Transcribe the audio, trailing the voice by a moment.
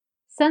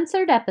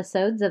Censored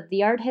episodes of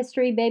the Art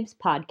History Babes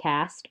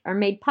podcast are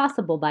made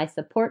possible by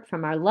support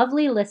from our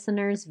lovely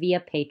listeners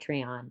via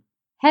Patreon.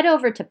 Head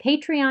over to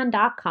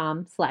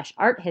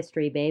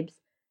patreon.com/arthistorybabes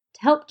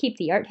to help keep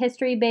the Art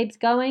History Babes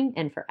going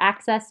and for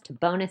access to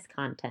bonus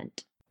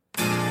content.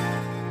 From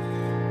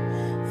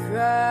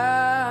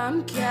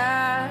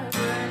Cabernet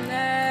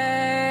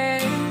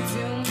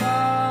to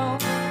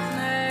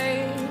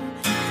Monet,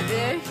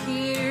 they're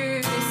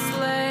here to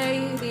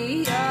slay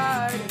the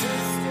art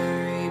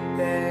history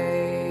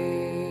babe.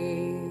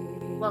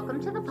 Welcome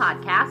to the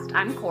podcast.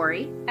 I'm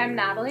Corey. I'm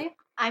Natalie.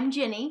 I'm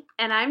Ginny.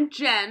 And I'm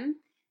Jen.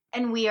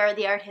 And we are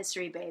the Art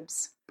History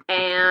Babes.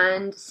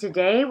 And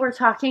today we're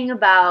talking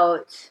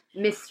about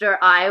Mr.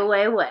 Ai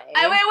Weiwei.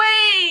 Ai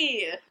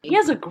Weiwei! He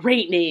has a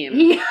great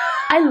name.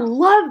 I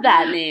love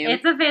that name.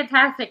 It's a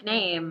fantastic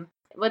name.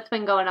 What's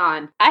been going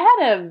on? I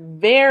had a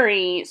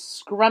very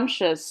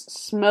scrumptious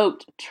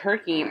smoked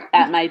turkey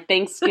at my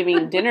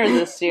Thanksgiving dinner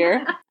this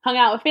year. Hung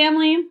out with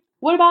family.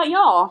 What about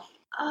y'all?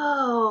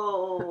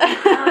 Oh,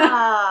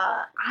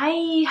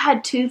 I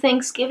had 2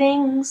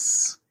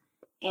 Thanksgivings,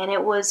 and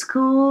it was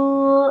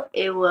cool.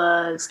 It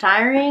was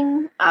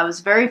tiring. I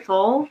was very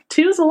full.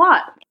 2's a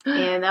lot.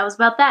 And that was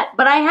about that.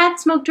 But I had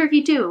smoked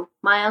turkey, too.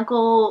 My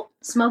uncle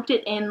smoked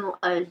it in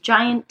a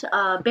giant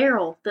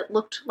barrel that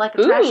looked like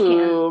a trash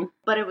can.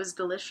 But it was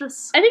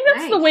delicious. I think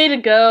that's the way to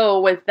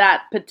go with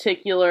that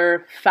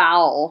particular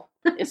fowl,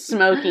 is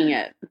smoking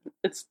it.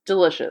 It's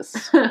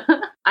delicious.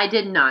 I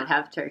did not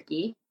have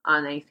turkey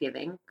on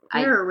Thanksgiving.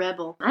 You're a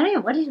rebel. I don't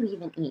know. What did we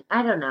even eat?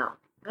 I don't know.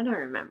 I don't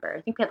remember.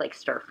 I think we had like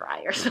stir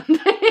fry or something.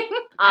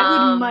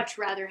 I would much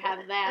rather have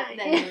that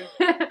than...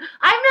 I'm not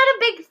a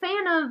big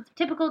fan of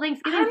typical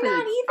Thanksgiving foods. I'm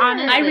not either.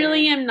 Honestly. I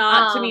really am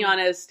not, to be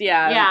honest.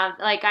 Yeah. Yeah,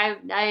 like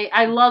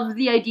I love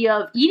the idea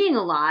of eating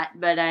a lot,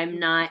 but I'm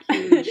not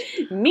huge.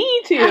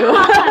 Me too.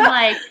 on,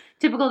 like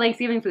typical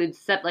Thanksgiving foods,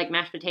 except like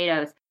mashed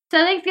potatoes. So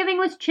Thanksgiving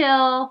was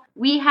chill.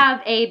 We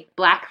have a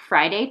Black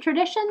Friday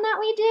tradition that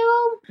we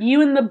do.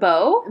 You and the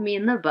beau? Me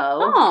and the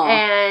beau. Oh.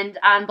 And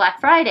on Black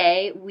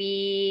Friday,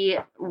 we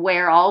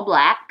wear all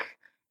black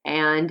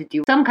and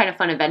do some kind of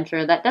fun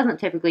adventure that doesn't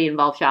typically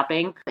involve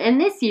shopping.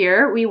 And this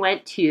year, we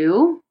went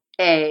to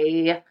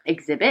a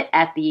exhibit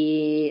at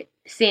the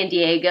San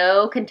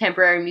Diego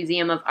Contemporary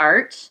Museum of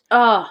Art.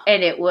 Oh.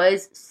 And it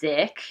was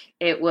sick.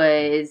 It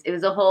was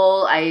a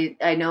whole, I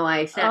know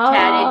I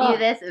Snapchatted you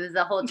this, it was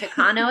a whole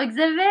Chicano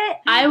exhibit.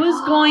 I was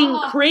going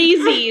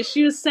crazy.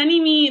 She was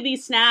sending me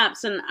these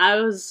snaps, and I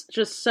was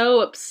just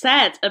so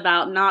upset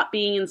about not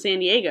being in San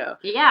Diego.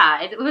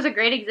 Yeah, it was a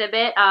great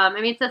exhibit. I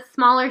mean, it's a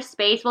smaller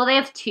space. Well, they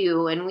have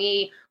 2, and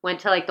we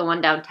went to like the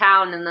one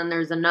downtown, and then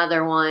there's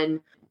another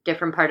one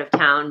different part of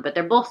town, but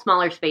they're both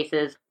smaller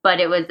spaces.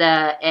 But it was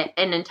an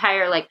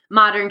entire like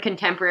modern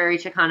contemporary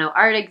Chicano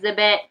art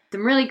exhibit.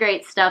 Some really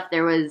great stuff.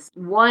 There was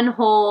one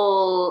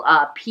whole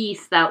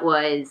piece that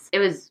was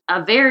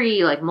a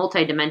very like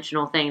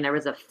multi-dimensional thing. There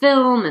was a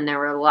film, and there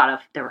were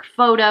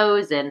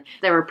photos, and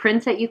there were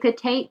prints that you could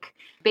take.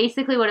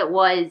 Basically what it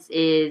was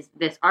is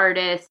this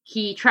artist,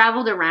 he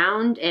traveled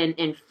around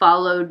and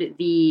followed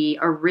the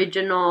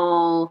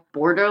original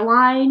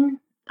borderline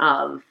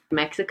of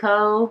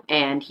Mexico,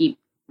 and he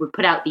would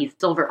put out these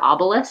silver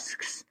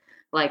obelisks,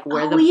 like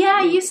where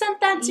you sent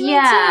that to me too.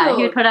 Yeah,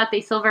 he would put out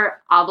these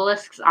silver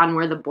obelisks on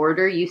where the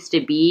border used to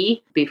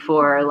be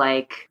before,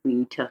 like,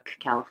 we took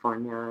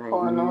California.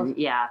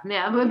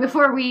 But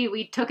before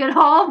we took it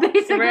all,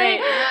 basically.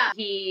 Right. Yeah.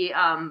 He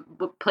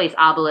would place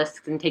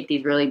obelisks and take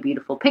these really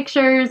beautiful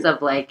pictures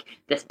of, like,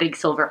 this big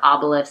silver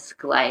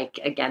obelisk, like,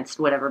 against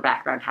whatever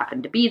background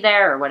happened to be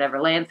there or whatever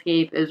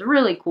landscape. It was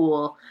really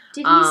cool.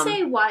 Did he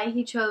say why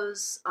he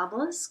chose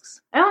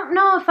obelisks? I don't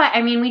know if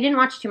I mean, we didn't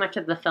watch too much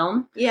of the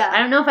film. Yeah. I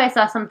don't know if I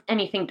saw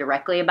anything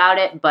directly about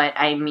it, but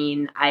I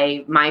mean,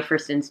 my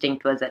first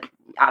instinct was that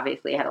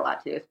obviously it had a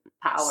lot to do with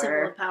power.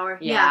 Symbol of power.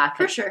 Yeah,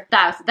 for sure.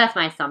 That's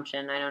my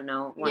assumption. I don't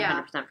know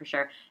 100% for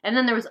sure. And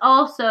then there was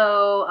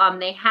also,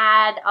 they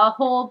had a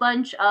whole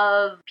bunch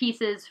of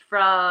pieces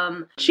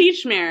from...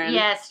 Cheech Marin.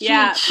 Yes, Cheech.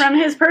 Yeah, from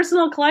his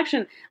personal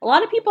collection. A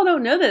lot of people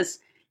don't know this.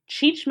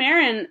 Cheech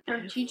Marin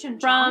From Cheech and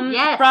from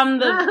Chong? from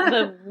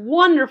the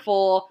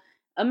wonderful,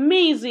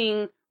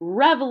 amazing,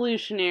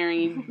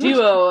 revolutionary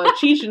duo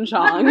Cheech and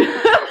Chong.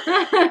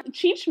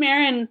 Cheech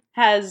Marin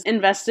has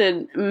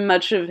invested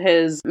much of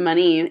his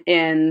money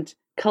in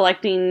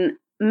collecting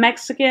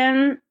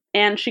Mexican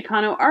and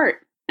Chicano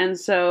art. And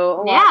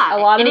so a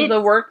lot of the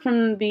work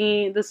from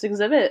this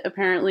exhibit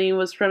apparently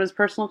was from his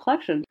personal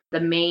collection. The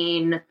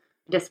main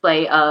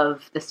display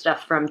of the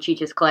stuff from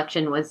Cheech's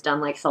collection was done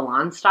like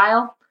salon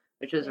style,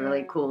 which was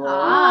really cool.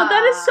 Oh,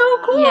 that is so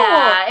cool.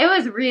 Yeah, it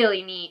was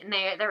really neat. And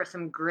there was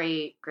some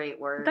great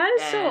work. That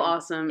is so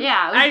awesome.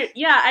 Yeah.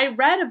 I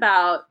read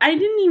about, I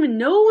didn't even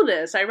know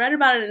this. I read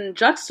about it in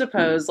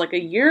Juxtapose like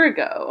a year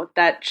ago,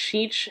 that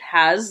Cheech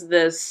has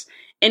this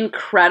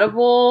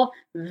incredible,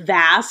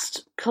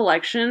 vast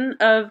collection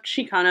of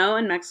Chicano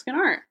and Mexican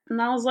art.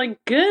 And I was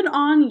like, good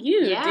on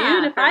you, Yeah,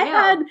 dude. If for I real.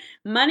 had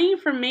money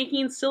from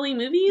making silly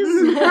movies,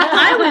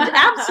 I would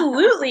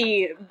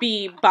absolutely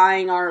be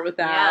buying art with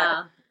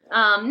that.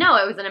 Yeah. No,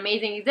 it was an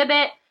amazing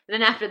exhibit.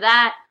 Then after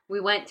that, we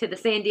went to the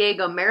San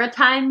Diego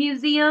Maritime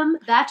Museum.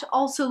 That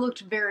also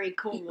looked very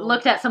cool.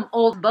 Looked at some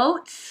old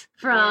boats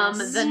from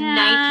Yes. the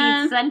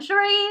Yeah. 19th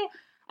century.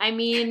 I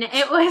mean,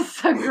 it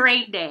was a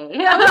great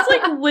day. I was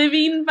like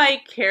living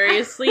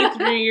vicariously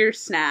through your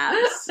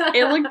snaps.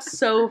 It looked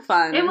so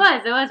fun. It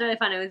was really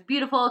fun. It was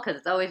beautiful because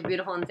it's always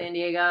beautiful in San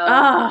Diego.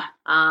 Ah,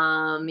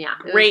 Yeah,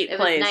 great it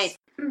place. was nice.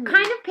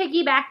 Kind of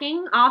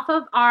piggybacking off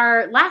of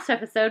our last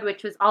episode,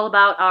 which was all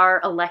about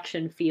our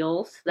election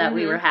feels that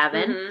we were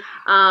having.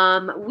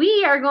 Mhm.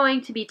 We are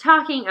going to be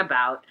talking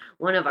about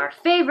one of our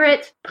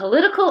favorite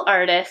political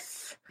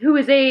artists, who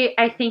is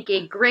I think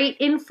a great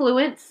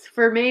influence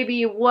for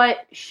maybe what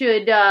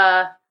should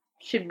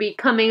be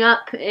coming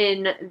up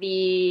in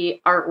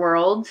the art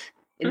world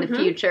in the Mhm.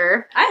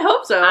 future. I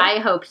hope so. I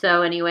hope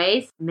so,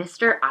 anyways.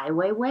 Mr. Ai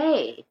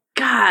Weiwei.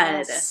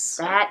 God. Yes.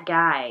 That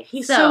guy.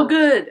 He's so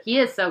good. He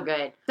is so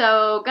good.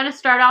 So, gonna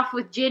start off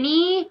with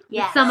Ginny.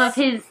 Yes. With some of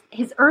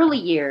his early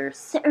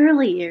years. The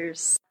early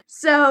years.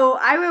 So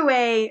Ai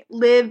Weiwei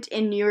lived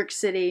in New York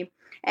City,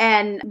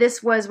 and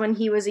this was when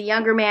he was a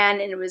younger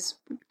man, and it was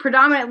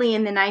predominantly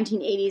in the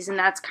 1980s, and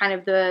that's kind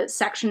of the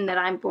section that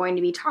I'm going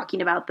to be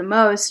talking about the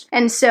most.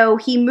 And so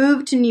he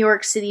moved to New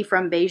York City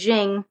from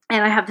Beijing,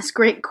 and I have this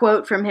great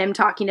quote from him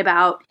talking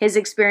about his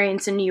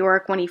experience in New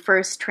York when he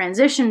first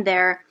transitioned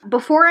there.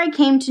 Before I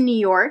came to New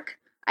York,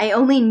 I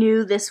only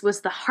knew this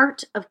was the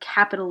heart of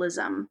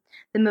capitalism,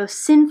 the most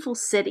sinful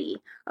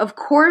city. Of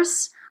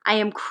course, I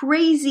am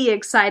crazy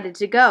excited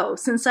to go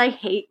since I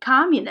hate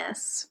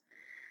communists.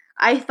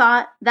 I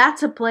thought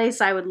that's a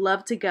place I would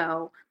love to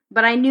go,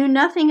 but I knew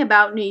nothing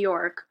about New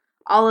York.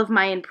 All of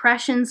my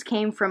impressions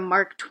came from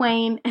Mark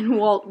Twain and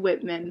Walt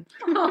Whitman.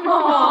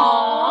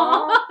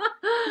 Aww.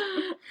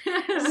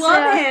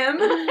 Love him.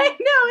 I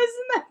know,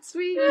 isn't that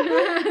sweet?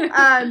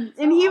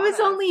 And he was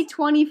only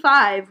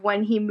 25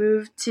 when he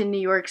moved to New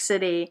York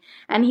City,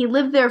 and he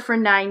lived there for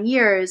 9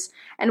 years.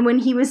 And when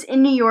he was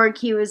in New York,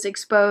 he was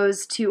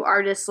exposed to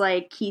artists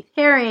like Keith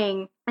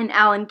Haring and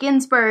Allen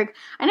Ginsberg.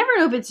 I never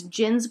know if it's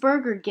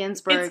Ginsberg or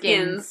Ginsberg. It's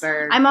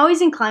Ginsberg. I'm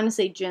always inclined to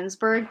say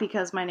Ginsberg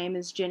because my name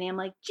is Ginny. I'm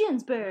like,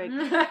 Ginsberg.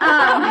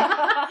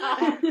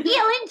 Allen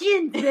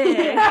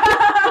Ginsberg.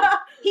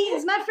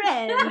 He's my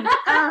friend.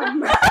 I'm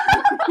gonna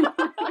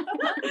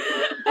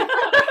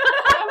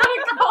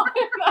call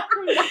him that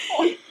from now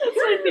on. That's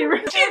my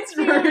favorite.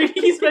 Ginsberg.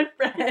 He's my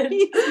friend.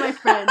 He's my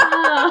friend.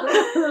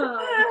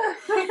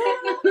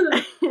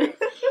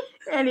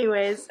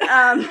 Anyways,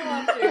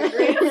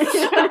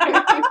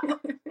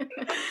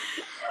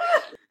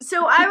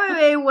 so Ai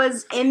Weiwei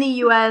was in the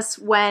U.S.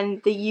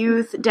 when the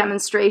youth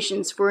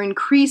demonstrations for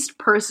increased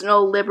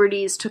personal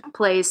liberties took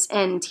place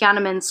in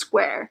Tiananmen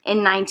Square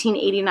in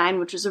 1989,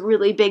 which was a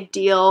really big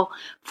deal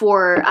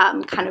for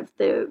kind of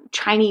the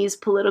Chinese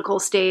political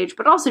stage,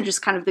 but also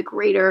just kind of the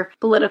greater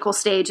political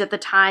stage at the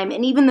time.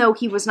 And even though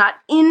he was not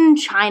in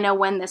China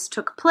when this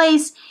took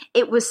place,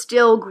 it was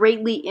still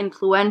greatly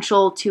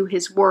influential to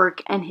his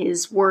work and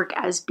his work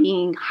as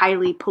being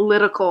highly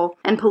political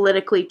and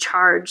politically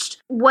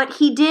charged. What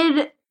he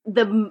did,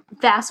 the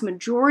vast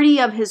majority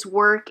of his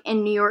work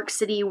in New York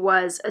City,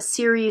 was a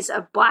series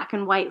of black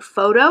and white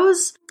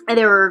photos.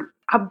 There were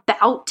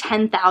about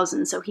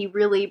 10,000, so he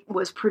really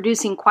was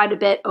producing quite a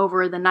bit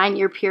over the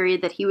 9-year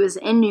period that he was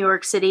in New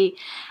York City.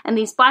 And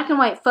these black and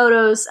white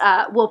photos,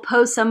 we'll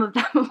post some of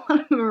them. A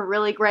lot of them are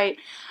really great.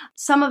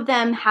 Some of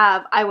them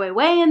have Ai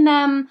Weiwei in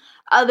them.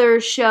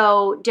 Others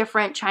show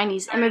different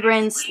Chinese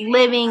immigrants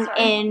living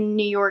in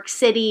New York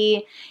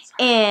City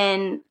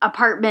in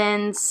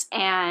apartments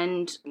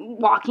and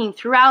walking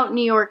throughout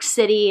New York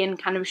City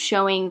and kind of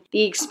showing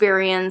the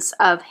experience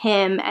of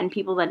him and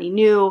people that he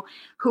knew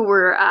who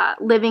were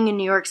living in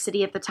New York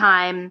City at the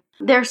time.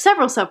 There are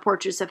several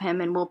self-portraits of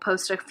him, and we'll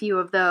post a few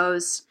of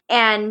those.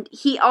 And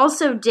he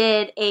also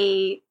did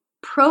a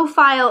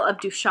profile of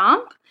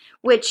Duchamp,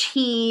 which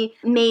he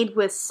made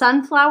with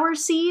sunflower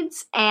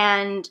seeds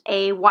and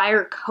a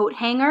wire coat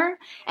hanger.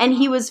 And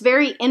he was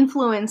very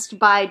influenced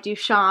by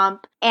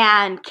Duchamp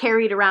and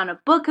carried around a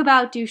book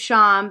about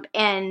Duchamp.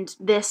 And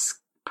this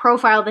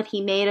profile that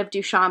he made of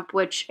Duchamp,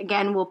 which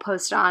again we'll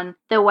post on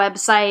the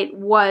website,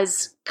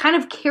 was kind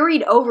of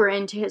carried over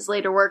into his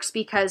later works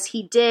because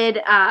he did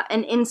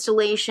an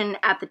installation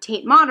at the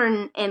Tate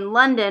Modern in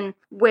London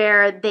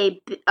where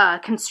they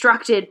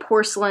constructed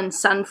porcelain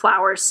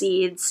sunflower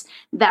seeds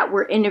that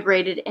were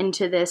integrated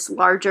into this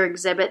larger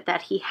exhibit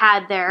that he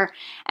had there.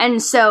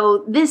 And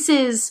so this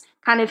is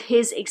kind of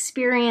his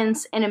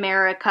experience in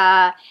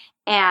America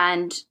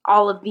and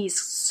all of these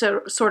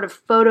sort of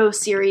photo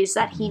series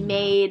that he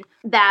made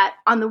that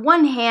on the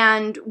one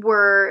hand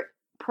were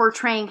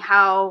portraying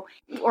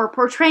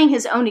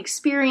his own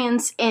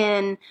experience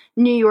in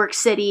New York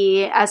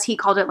City, as he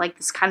called it, like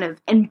this kind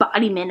of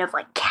embodiment of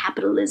like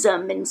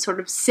capitalism and sort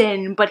of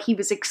sin, but he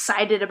was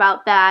excited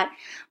about that.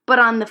 But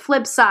on the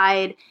flip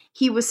side,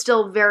 he was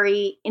still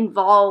very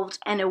involved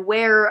and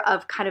aware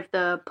of kind of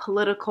the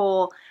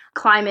political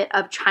climate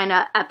of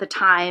China at the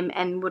time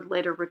and would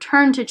later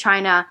return to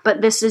China.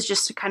 But this is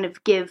just to kind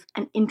of give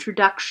an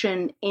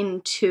introduction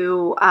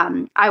into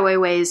Ai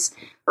Weiwei's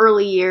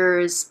early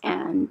years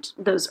and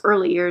those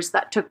early years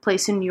that took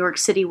place in New York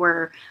City,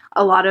 where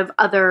a lot of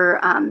other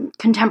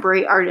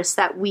contemporary artists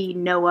that we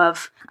know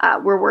of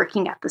were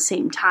working at the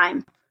same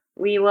time.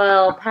 We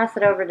will pass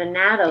it over to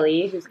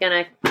Natalie, who's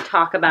going to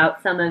talk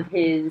about some of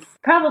his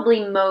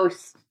probably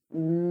most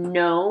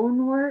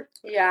known work.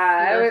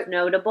 Yeah. Most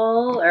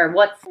notable, or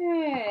what's...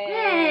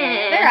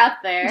 They're up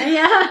there.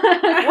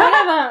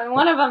 Yeah.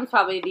 One of them's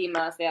probably the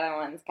most, the other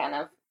one's kind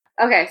of...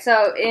 Okay,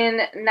 so in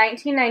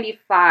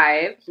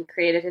 1995, he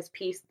created his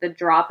piece, The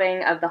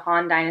Dropping of the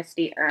Han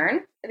Dynasty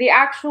Urn. The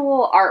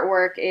actual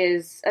artwork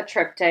is a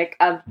triptych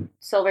of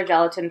silver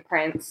gelatin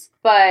prints,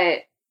 but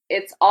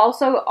it's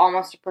also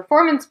almost a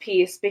performance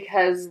piece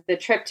because the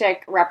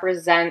triptych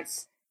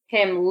represents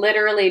him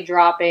literally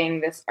dropping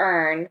this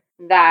urn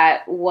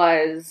that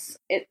was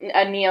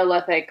a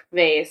Neolithic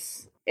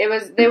vase. They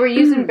were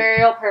used in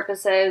burial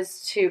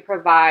purposes to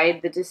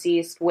provide the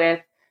deceased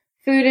with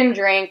food and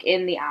drink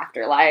in the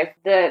afterlife.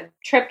 The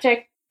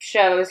triptych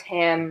shows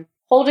him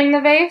holding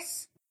the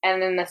vase,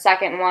 and in the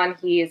second one,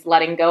 he's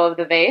letting go of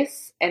the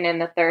vase, and in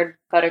the third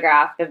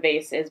photograph, the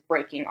vase is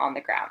breaking on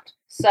the ground.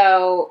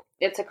 So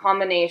it's a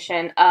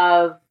combination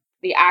of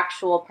the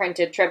actual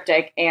printed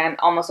triptych and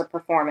almost a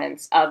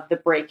performance of the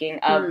breaking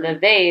of the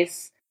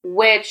vase,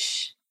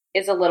 which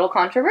is a little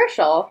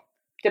controversial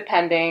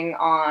depending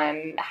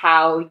on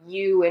how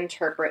you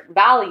interpret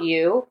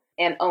value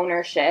and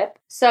ownership.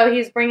 So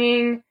he's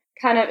bringing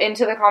kind of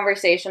into the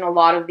conversation a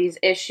lot of these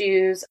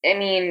issues. I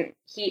mean,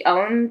 he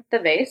owned the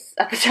vase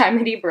at the time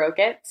that he broke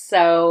it,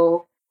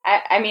 so...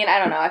 I mean, I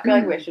don't know. I feel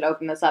like we should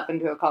open this up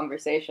into a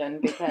conversation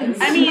because...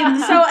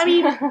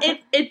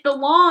 it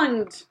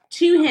belonged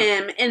to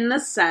him in the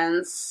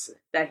sense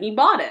that he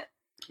bought it.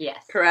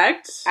 Yes.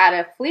 Correct? At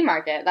a flea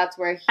market. That's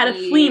where he... At a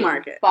flea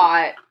market.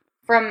 Bought...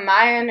 From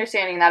my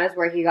understanding, that is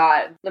where he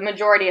got the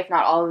majority, if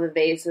not all of the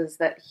vases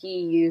that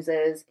he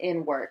uses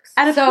in works.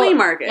 At a flea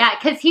market. Yeah,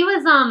 because he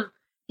was,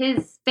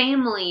 his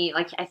family,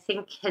 like, I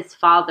think his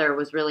father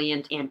was really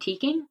into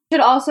antiquing. It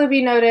should also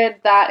be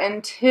noted that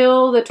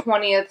until the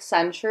 20th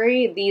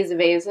century, these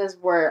vases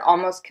were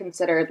almost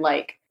considered,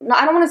 like,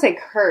 I don't want to say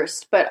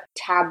cursed, but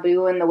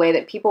taboo in the way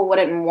that people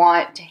wouldn't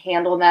want to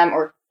handle them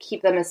or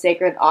keep them as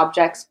sacred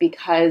objects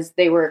because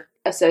they were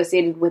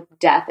associated with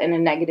death in a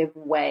negative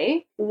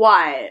way.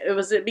 Why?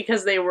 Was it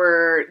because they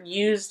were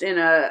used in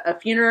a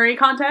funerary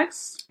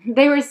context?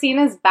 They were seen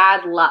as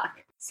bad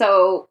luck.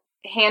 So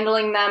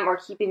handling them or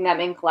keeping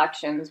them in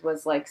collections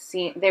was like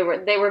they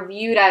were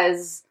viewed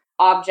as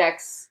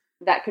objects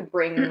that could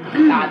bring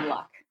bad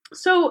luck.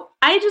 So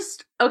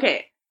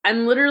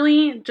I'm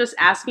literally just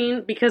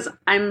asking because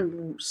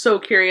I'm so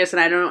curious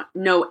and I don't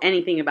know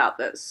anything about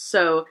this.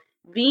 So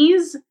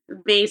these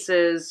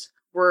vases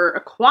were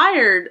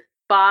acquired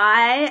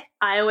by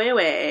Ai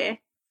Weiwei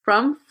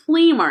from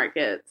flea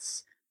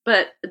markets,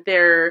 but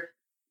they're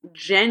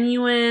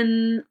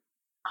genuine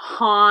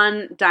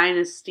Han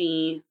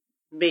Dynasty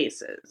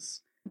vases.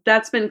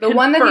 That's been confirmed. The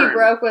one that he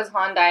broke was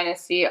Han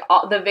Dynasty.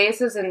 The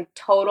vases in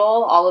total,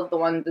 all of the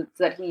ones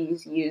that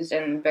he's used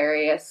in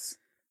various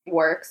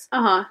works,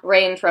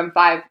 range from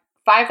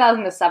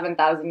 5,000 to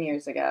 7,000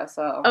 years ago.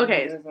 So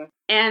okay,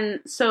 and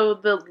so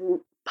the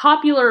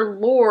popular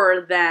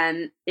lore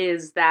then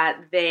is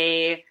that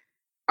they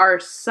are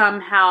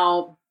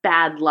somehow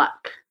bad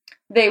luck.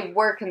 They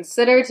were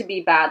considered to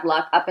be bad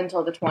luck up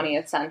until the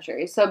 20th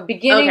century. So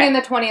beginning in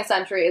the 20th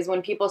century is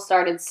when people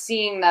started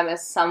seeing them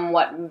as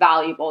somewhat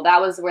valuable.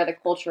 That was where the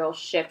cultural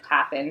shift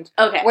happened.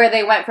 Okay. Where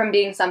they went from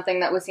being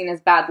something that was seen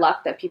as bad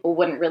luck that people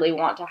wouldn't really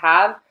want to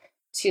have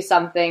to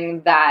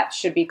something that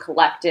should be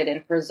collected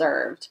and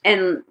preserved.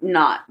 And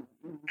not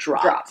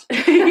dropped.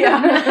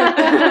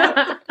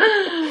 Yeah.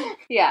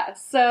 Yeah.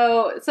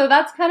 So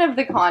that's kind of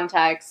the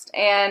context.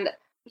 And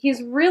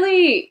he's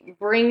really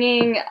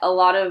bringing a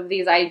lot of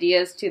these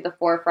ideas to the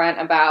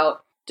forefront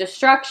about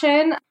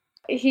destruction.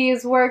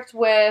 He's worked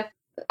with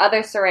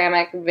other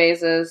ceramic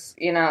vases.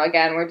 You know,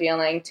 again, we're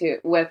dealing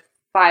with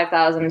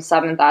 5,000,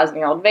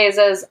 7,000-year-old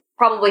vases.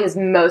 Probably his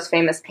most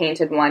famous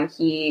painted one,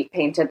 he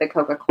painted the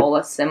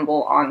Coca-Cola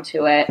symbol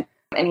onto it.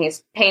 And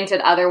he's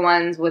painted other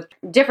ones with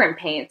different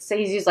paints. So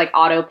he's used like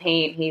auto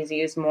paint. He's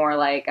used more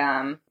like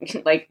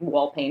like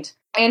wall paint.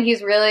 And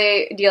he's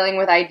really dealing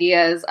with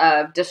ideas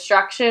of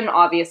destruction,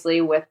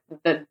 obviously, with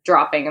the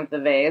dropping of the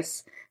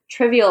vase,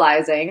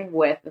 trivializing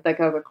with the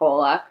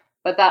Coca-Cola.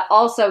 But that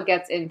also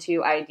gets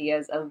into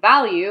ideas of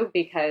value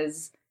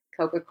because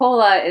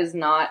Coca-Cola is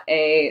not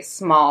a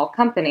small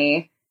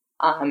company.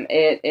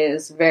 It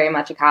is very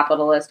much a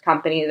capitalist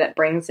company that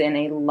brings in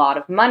a lot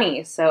of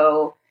money.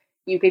 So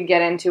you could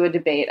get into a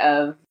debate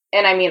of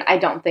and I mean, I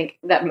don't think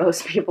that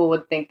most people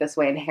would think this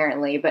way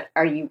inherently, but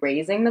are you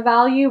raising the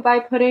value by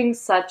putting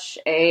such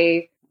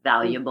a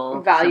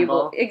Valuable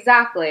symbol.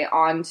 exactly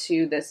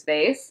onto this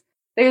vase?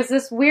 There's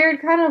this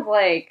weird kind of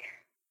like,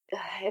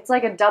 it's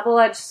like a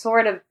double-edged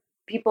sword of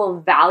people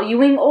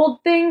valuing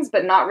old things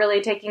but not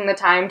really taking the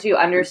time to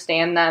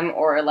understand them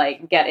or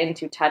like get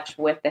into touch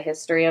with the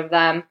history of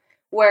them,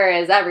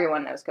 whereas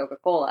everyone knows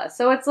Coca-Cola.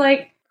 So it's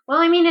like, Well,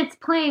 I mean, it's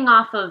playing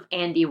off of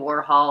Andy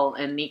Warhol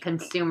and the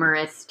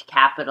consumerist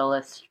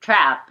capitalist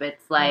trap.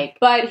 It's like,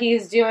 but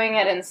he's doing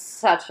it in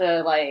such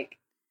a like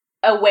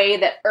a way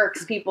that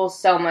irks people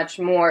so much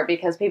more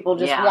because people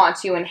just Yeah. want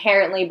to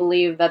inherently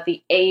believe that the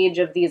age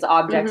of these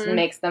objects Mhm.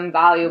 makes them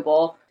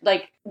valuable.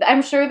 Like,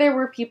 I'm sure there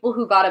were people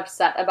who got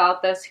upset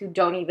about this who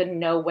don't even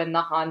know when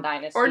the Han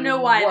Dynasty Or know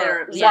why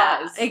they're was. upset.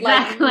 Yeah,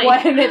 exactly.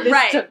 Like, when this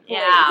Right. took place,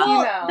 Yeah. you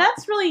Well, know.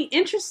 that's really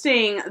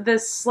interesting,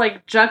 this,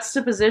 like,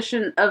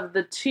 juxtaposition of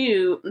the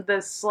two,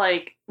 this,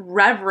 like,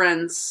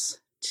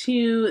 reverence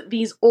to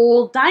these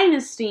old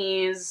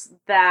dynasties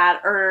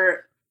that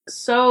are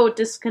so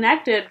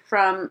disconnected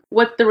from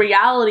what the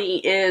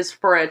reality is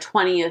for a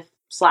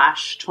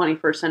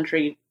 20th/21st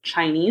century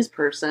Chinese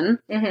person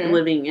Mhm.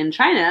 living in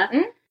China.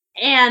 Mhm.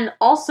 And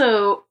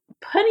also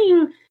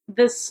putting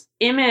this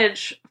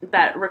image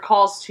that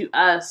recalls to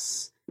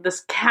us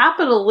this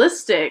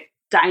capitalistic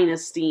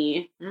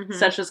dynasty mhm,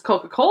 such as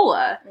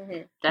Coca-Cola,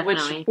 Mhm.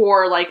 definitely. which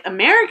for like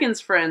Americans,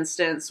 for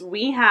instance,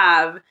 we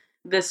have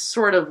this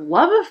sort of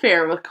love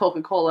affair with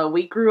Coca-Cola.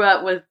 We grew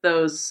up with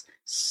those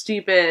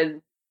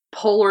stupid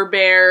polar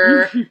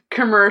bear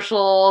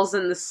commercials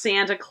and the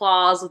Santa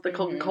Claus with the Mhm.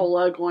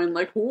 Coca-Cola going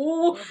like,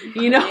 whoa,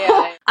 you know?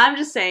 Yeah. I'm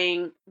just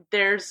saying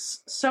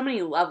there's so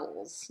many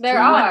levels There to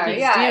what are, he's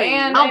yeah, doing.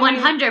 and- Oh, I mean-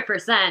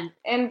 100%.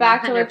 And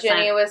back to what 100%.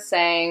 Ginny was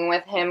saying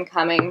with him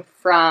coming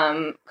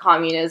from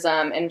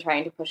communism and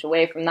trying to push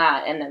away from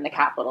that, and then the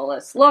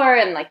capitalist lure,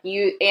 and like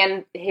you,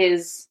 and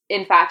his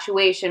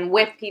infatuation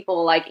with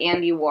people like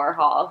Andy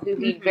Warhol, who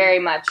he Mhm. very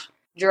much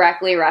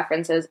directly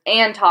references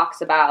and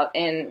talks about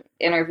in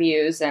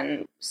interviews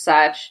and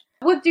such.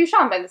 With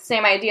Duchamp, the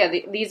same idea.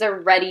 These are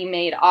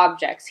ready-made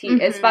objects. He,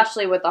 Mhm.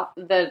 especially with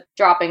the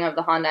dropping of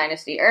the Han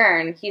Dynasty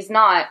urn, he's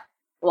not.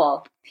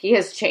 Well, he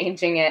is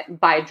changing it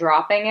by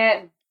dropping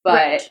it, but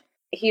Right.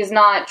 he's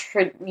not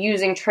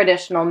using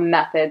traditional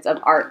methods of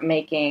art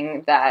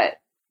making that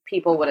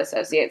people would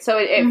associate. So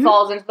it Mhm.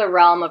 falls into the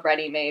realm of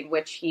ready-made,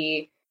 which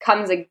he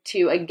comes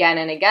to again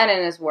and again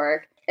in his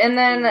work. And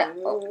then,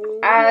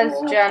 as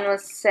Jen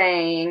was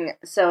saying,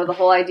 so the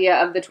whole idea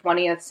of the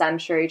 20th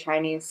century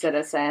Chinese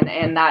citizen,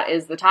 and that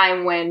is the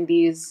time when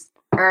these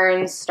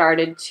urns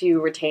started to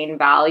retain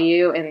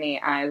value in the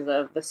eyes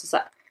of the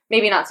society.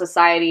 Maybe not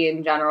society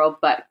in general,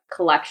 but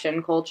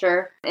collection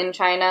culture in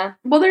China.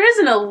 Well, there is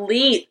an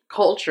elite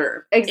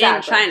culture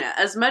Exactly. in China.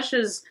 As much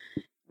as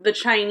the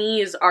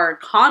Chinese are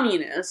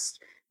communist,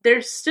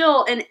 there's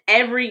still, in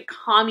every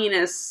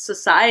communist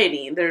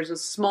society, there's a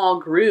small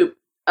group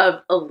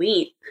of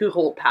elite who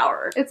hold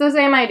power. It's the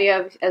same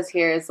idea as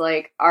here. It's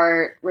like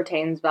art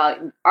retains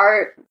value.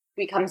 Art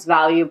becomes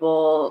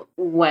valuable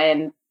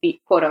when the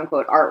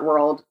quote-unquote art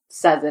world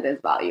says it is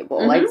valuable.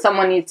 Mhm. Like,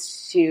 someone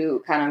needs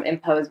to kind of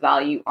impose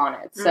value on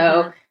it.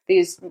 So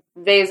these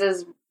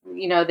vases,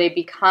 you know, they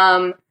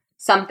become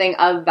something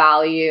of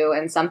value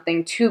and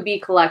something to be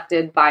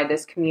collected by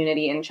this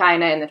community in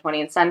China in the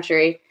 20th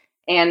century.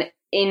 And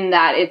in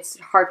that, it's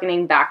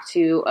hearkening back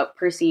to a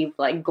perceived,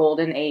 like,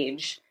 golden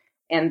age.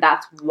 And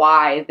that's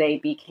why they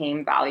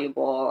became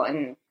valuable.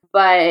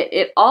 But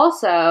it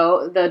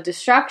also, the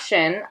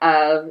destruction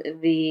of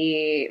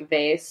the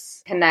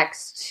vase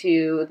connects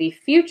to the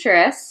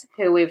futurists,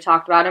 who we've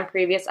talked about in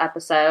previous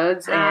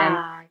episodes. And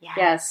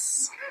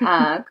yes,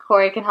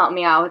 Corey can help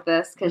me out with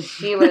this because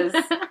she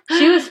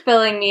was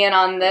filling me in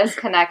on this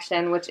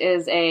connection, which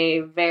is a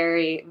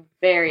very,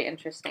 very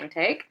interesting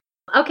take.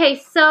 Okay,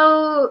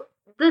 so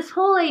this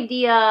whole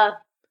idea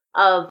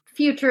of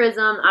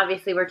futurism,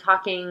 obviously we're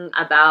talking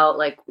about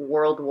like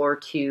World War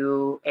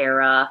II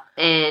era,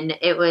 and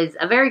it was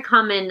a very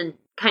common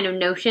kind of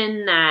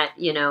notion that,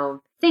 you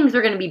know, things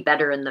are going to be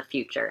better in the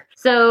future.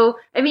 So,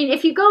 I mean,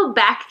 if you go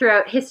back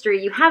throughout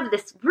history, you have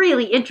this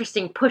really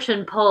interesting push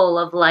and pull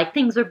of like,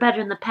 things were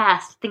better in the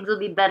past, things will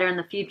be better in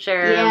the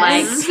future. Yes.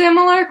 Like,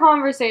 Similar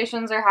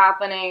conversations are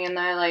happening in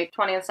the like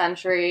 20th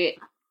century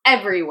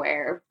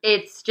everywhere.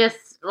 it's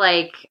just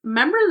like,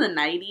 Remember the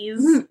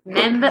 90s?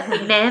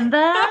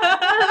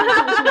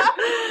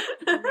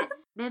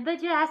 remember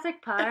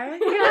Jurassic Park?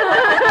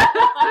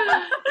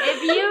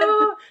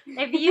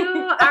 if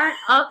you aren't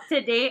up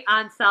to date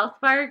on South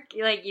Park,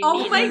 like, you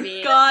Oh need my to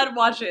be. god,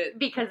 watch it.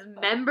 Because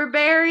member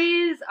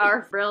berries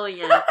are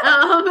brilliant.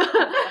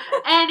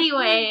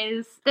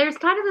 Anyways, there's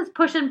kind of this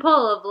push and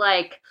pull of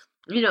like,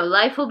 you know,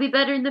 life will be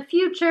better in the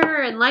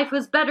future and life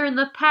was better in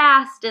the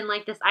past, and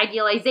like this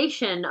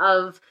idealization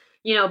of,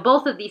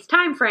 both of these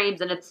time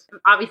frames, and it's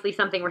obviously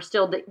something we're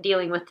still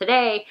dealing with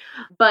today.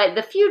 But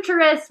the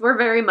futurists were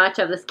very much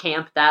of this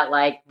camp that,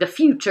 like, the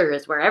future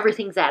is where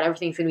everything's at.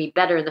 Everything's going to be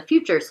better in the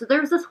future. So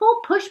there was this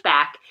whole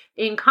pushback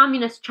in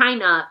communist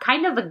China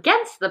kind of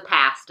against the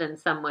past in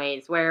some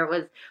ways, where it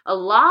was a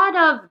lot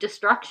of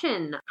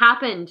destruction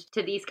happened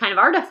to these kind of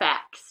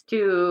artifacts,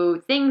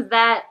 to things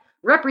that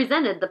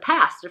represented the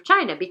past of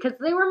China, because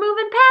they were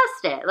moving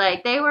past it.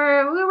 Like, we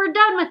were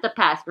done with the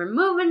past. We're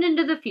moving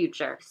into the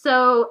future.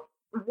 So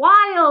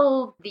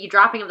while the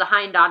dropping of the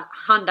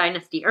Han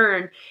Dynasty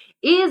urn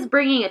is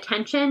bringing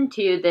attention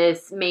to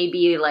this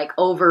maybe like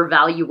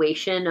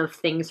overvaluation of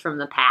things from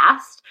the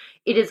past,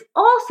 it is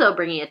also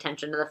bringing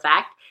attention to the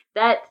fact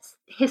that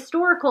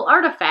historical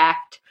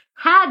artifact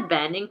had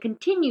been and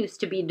continues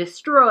to be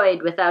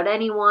destroyed without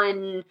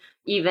anyone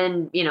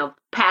even,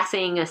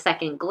 passing a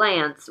second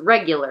glance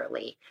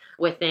regularly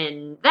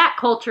within that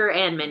culture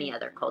and many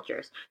other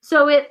cultures.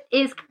 So it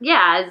is,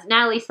 as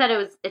Natalie said,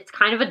 it's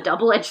kind of a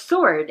double-edged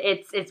sword.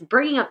 It's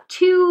bringing up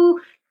two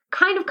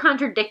kind of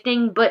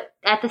contradicting, but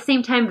at the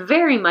same time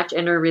very much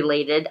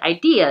interrelated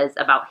ideas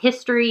about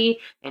history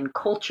and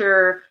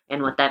culture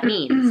and what that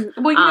means.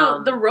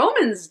 Well, the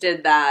Romans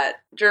did that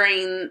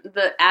during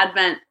the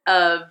advent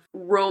of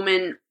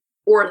Roman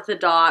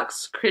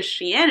Orthodox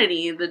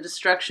Christianity, the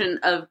destruction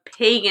of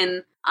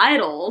pagan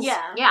idols.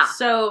 Yeah.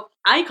 So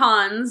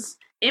icons,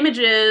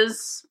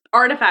 images,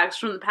 artifacts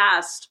from the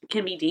past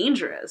can be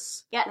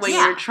dangerous when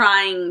you're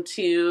trying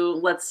to,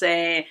 let's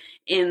say,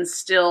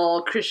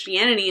 instill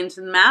Christianity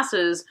into the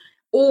masses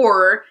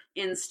or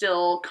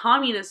instill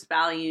communist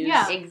values.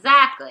 Yeah,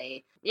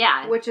 exactly.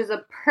 Yeah. Which is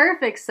a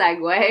perfect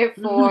segue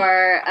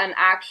for an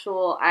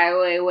actual Ai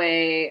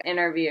Weiwei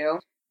interview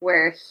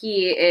where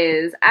he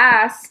is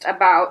asked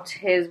about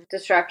his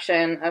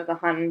destruction of the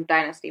Han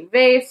Dynasty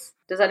vase.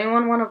 Does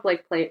anyone want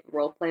to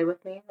role play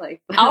with me?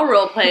 I'll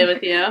role play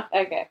with you.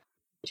 Okay.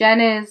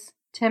 Jen is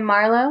Tim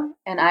Marlowe,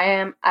 and I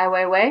am Ai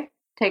Weiwei.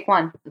 Take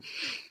one.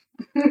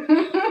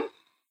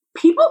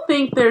 People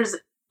think there's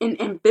an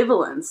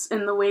ambivalence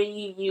in the way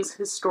you use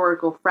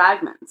historical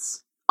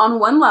fragments. On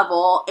one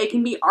level, it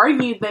can be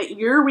argued that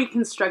you're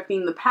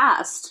reconstructing the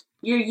past.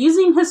 You're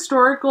using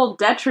historical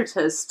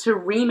detritus to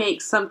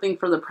remake something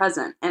for the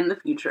present and the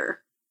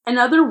future. In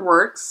other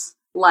works,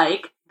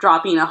 like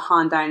dropping a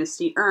Han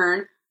Dynasty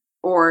urn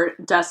or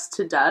Dust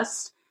to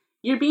Dust,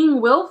 you're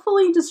being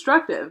willfully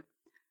destructive.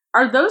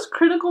 Are those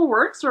critical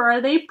works, or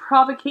are they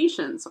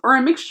provocations, or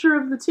a mixture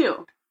of the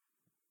two?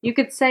 You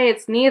could say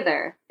it's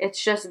neither.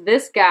 It's just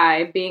this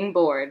guy being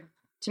bored.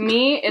 To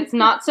me, it's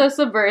not so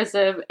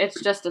subversive. It's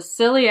just a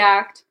silly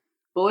act.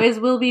 Boys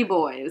will be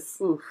boys.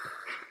 Oof.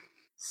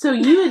 So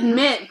you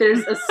admit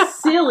there's a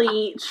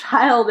silly,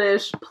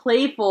 childish,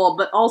 playful,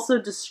 but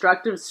also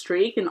destructive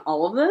streak in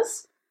all of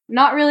this?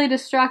 Not really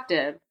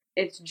destructive.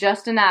 It's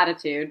just an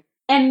attitude.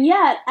 And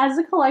yet, as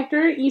a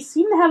collector, you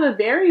seem to have a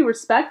very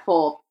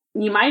respectful,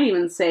 you might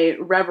even say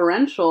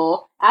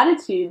reverential,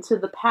 attitude to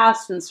the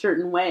past in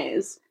certain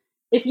ways.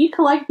 If you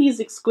collect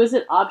these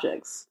exquisite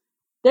objects,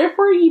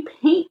 therefore you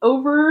paint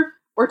over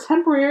or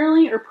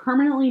temporarily or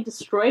permanently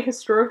destroy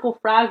historical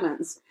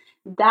fragments.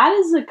 That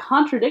is a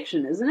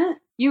contradiction, isn't it?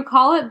 You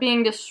call it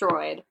being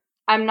destroyed.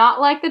 I'm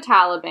not like the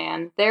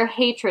Taliban. Their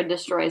hatred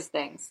destroys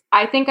things.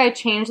 I think I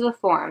changed the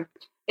form.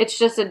 It's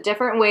just a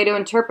different way to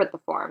interpret the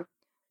form.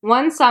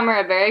 One summer,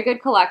 a very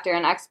good collector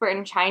and expert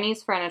in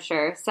Chinese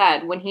furniture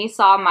said when he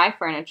saw my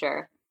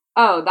furniture,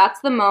 "Oh,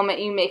 that's the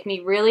moment you make me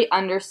really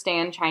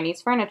understand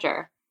Chinese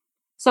furniture."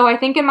 So I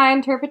think in my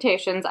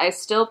interpretations, I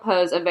still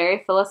pose a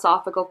very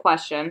philosophical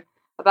question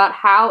about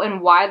how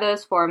and why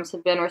those forms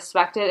have been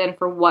respected and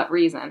for what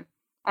reason.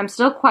 I'm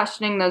still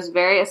questioning those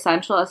very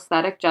essential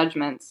aesthetic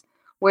judgments,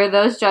 where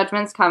those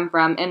judgments come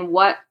from, and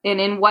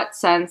in what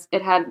sense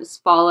it has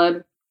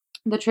followed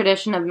the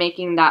tradition of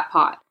making that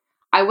pot.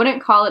 I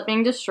wouldn't call it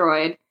being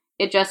destroyed.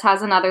 It just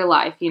has another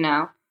life,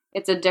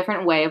 It's a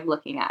different way of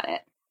looking at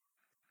it.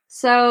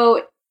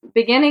 So,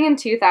 beginning in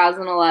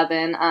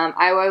 2011,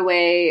 Ai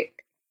Weiwei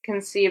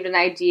conceived an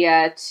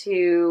idea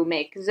to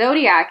make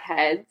zodiac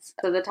heads.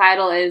 So the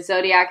title is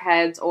Zodiac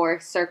Heads or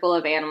Circle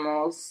of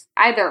Animals.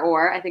 Either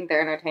or. I think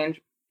they're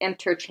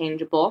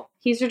interchangeable.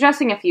 He's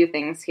addressing a few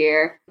things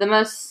here. The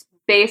most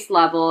base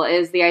level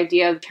is the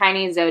idea of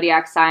Chinese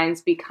zodiac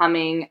signs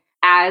becoming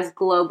as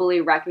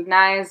globally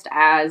recognized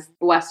as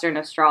Western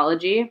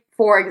astrology.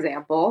 For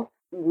example,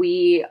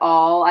 we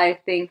all, I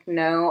think,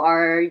 know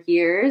our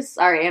years,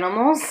 our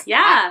animals.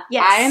 Yeah.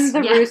 Yes. I am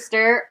the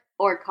rooster,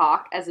 or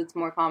cock, as it's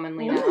more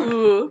commonly known.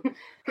 Ooh.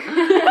 What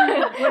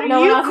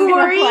are you,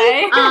 Corey?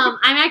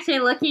 I'm actually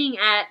looking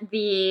at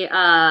the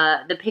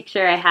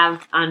picture I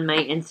have on my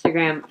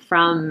Instagram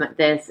from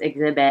this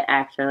exhibit,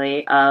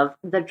 actually, of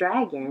the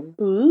dragon.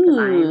 Because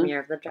I am Year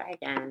of the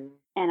Dragon.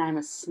 And I'm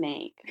a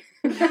snake.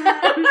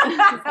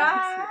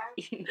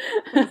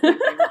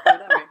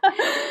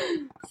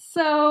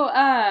 So,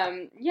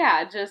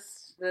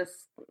 just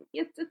this.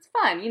 It's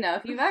fun,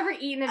 If you've ever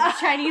eaten at a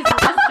Chinese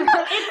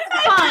restaurant,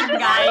 It's fun,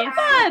 guys.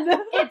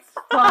 Fun. It's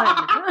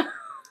fun.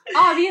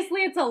 All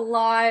obviously it's a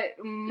lot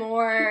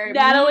more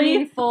Natalie,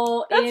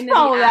 meaningful. that's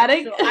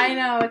problematic. I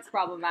know it's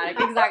problematic.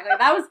 Exactly.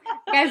 That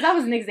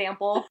was an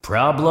example.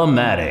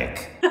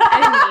 Problematic.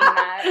 I didn't mean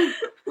that.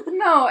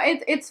 No,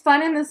 it's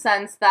fun in the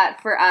sense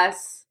that for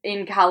us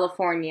in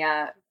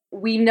California,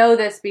 we know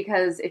this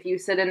because if you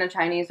sit in a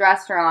Chinese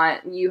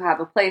restaurant, you have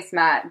a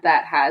placemat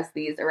that has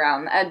these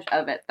around the edge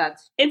of it.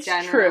 It's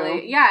generally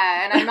true.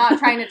 Yeah, and I'm not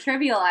trying to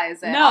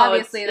trivialize it. No,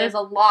 obviously there's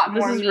a lot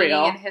this more is meaning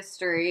real. and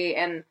history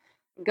and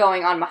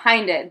going on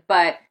behind it,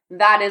 but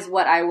that is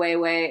what Ai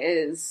Weiwei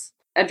is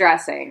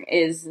addressing,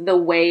 is the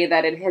way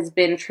that it has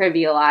been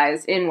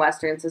trivialized in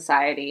Western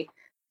society.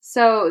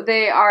 So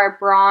they are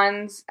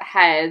bronze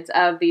heads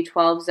of the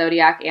 12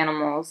 zodiac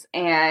animals,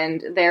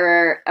 and there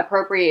are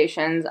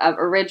appropriations of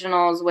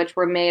originals which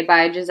were made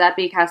by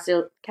Giuseppe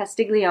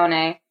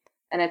Castiglione,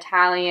 an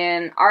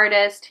Italian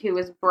artist he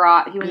was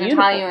an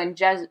Italian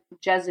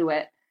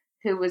Jesuit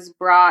who was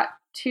brought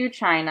to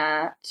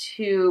China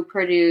to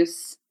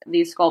produce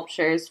these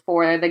sculptures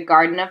for the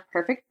Garden of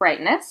Perfect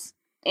Brightness.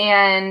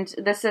 And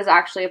this is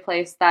actually a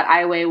place that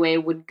Ai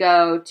Weiwei would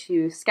go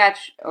to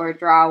sketch or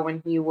draw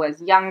when he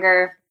was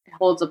younger. It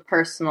holds a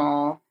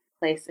personal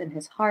place in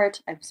his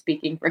heart. I'm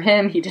speaking for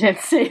him. He didn't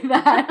say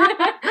that.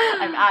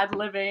 I'm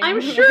ad-libbing.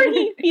 I'm sure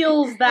he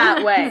feels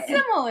that way.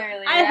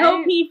 Similarly, I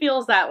hope he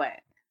feels that way.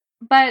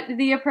 But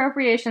the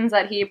appropriations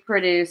that he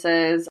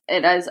produces,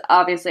 it is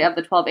obviously of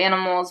the 12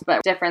 animals,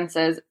 but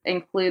differences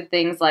include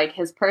things like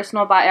his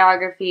personal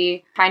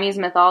biography, Chinese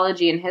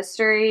mythology and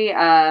history,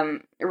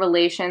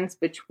 relations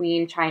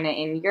between China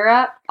and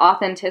Europe,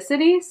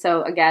 authenticity.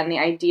 So again, the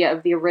idea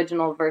of the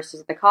original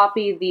versus the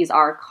copy. These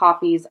are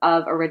copies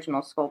of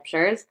original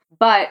sculptures,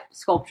 but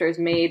sculptures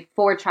made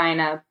for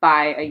China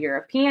by a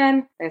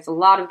European. There's a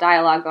lot of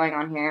dialogue going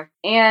on here,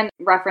 and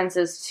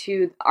references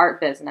to the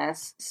art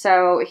business.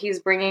 So he's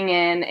bringing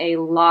in a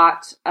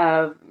lot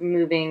of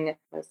moving,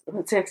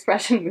 what's the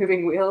expression?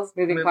 Moving wheels?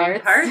 Moving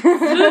parts?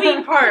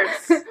 Moving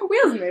parts.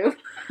 Wheels move.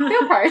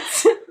 No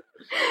parts.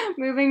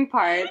 Moving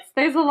parts.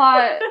 There's a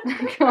lot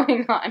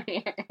going on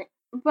here.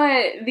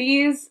 But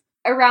these,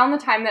 around the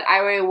time that Ai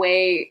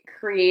Weiwei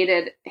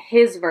created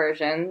his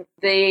version,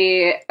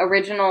 the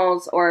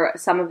originals, or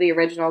some of the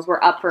originals,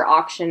 were up for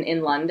auction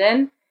in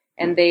London,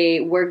 and they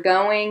were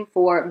going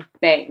for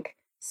bank.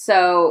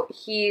 So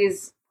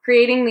he's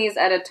creating these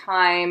at a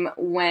time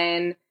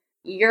when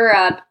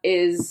Europe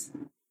is,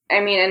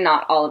 and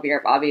not all of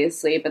Europe,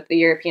 obviously, but the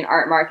European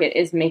art market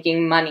is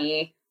making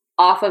money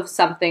off of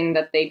something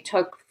that they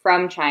took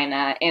from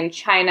China, and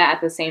China at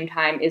the same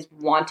time is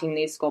wanting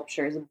these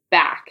sculptures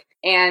back.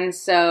 And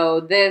so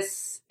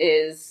this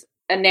is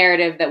a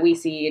narrative that we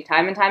see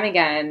time and time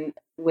again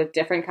with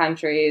different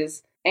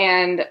countries.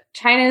 And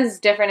China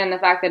is different in the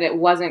fact that it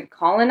wasn't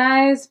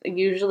colonized.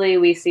 Usually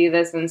we see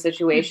this in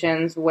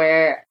situations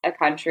where a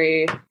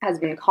country has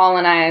been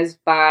colonized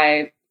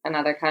by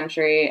another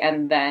country,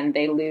 and then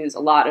they lose a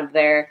lot of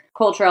their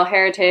cultural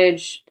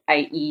heritage,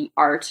 i.e.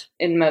 art,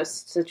 in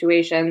most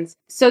situations.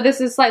 So this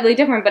is slightly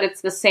different, but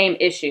it's the same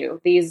issue.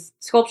 These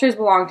sculptures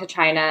belong to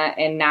China,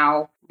 and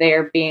now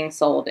they're being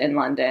sold in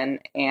London,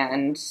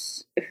 and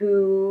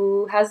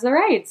who has the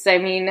rights? So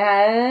Ai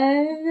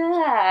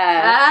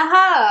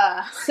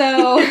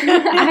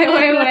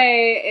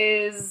Weiwei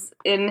is,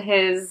 in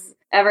his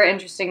ever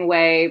interesting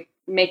way,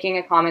 making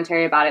a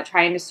commentary about it,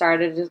 trying to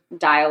start a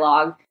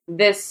dialogue.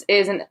 This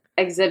is an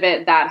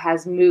exhibit that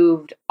has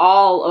moved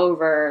all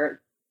over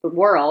the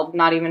world,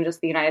 not even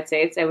just the United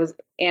States. It was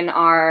in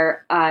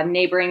our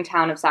neighboring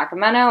town of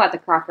Sacramento at the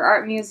Crocker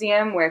Art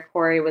Museum, where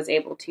Corey was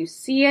able to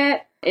see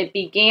it. It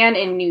began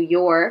in New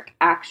York,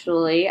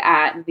 actually,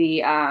 at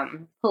the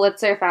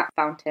Pulitzer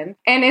Fountain.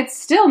 And it's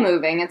still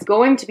moving. It's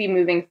going to be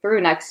moving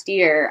through next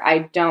year. I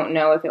don't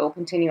know if it will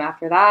continue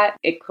after that.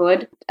 It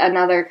could.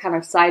 Another kind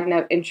of side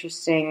note,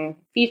 interesting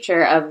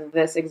feature of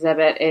this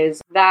exhibit is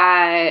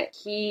that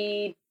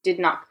he did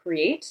not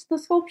create the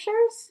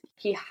sculptures.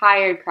 He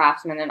hired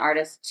craftsmen and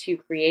artists to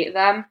create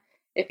them.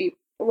 If you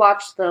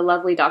watch the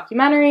lovely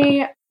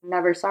documentary,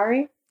 Never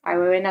Sorry, Ai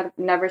Weiwei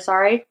Never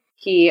Sorry,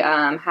 he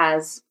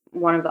has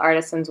one of the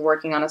artisans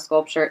working on a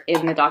sculpture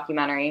in the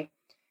documentary.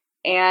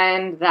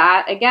 And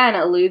that, again,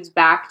 alludes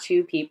back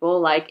to people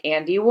like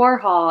Andy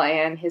Warhol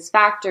and his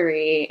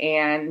factory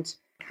and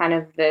kind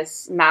of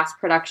this mass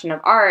production of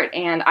art.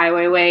 And Ai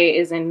Weiwei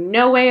is in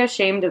no way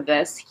ashamed of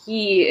this.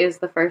 He is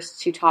the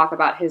first to talk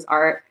about his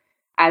art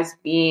as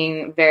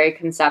being very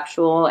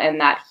conceptual,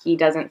 and that he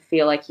doesn't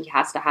feel like he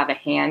has to have a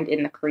hand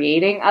in the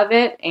creating of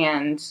it.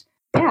 And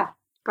yeah.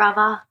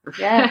 Brava.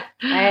 Yeah.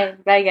 All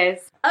right. Bye,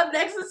 guys. Up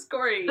next is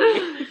Corey.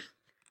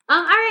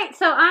 All right,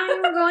 so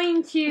I'm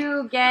going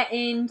to get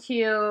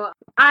into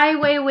Ai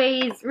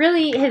Weiwei's,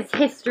 really his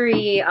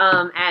history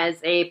as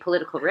a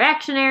political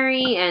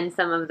reactionary and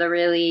some of the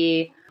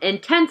really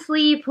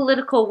intensely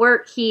political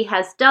work he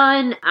has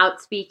done,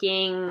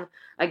 outspeaking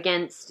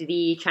against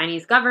the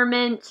Chinese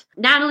government.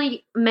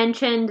 Natalie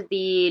mentioned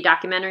the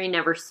documentary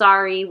Never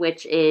Sorry,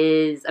 which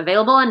is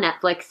available on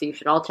Netflix. You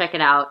should all check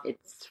it out.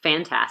 It's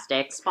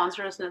fantastic.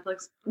 Sponsor us,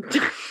 Netflix.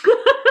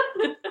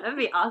 That'd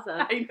be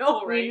awesome. I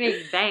know, We'd right?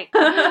 make bank.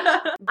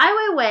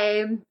 Ai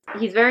Weiwei,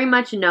 he's very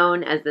much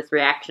known as this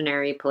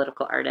reactionary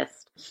political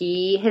artist.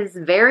 He is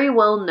very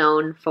well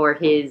known for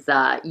his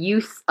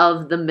use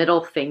of the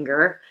middle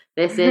finger.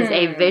 This is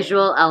a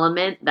visual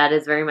element that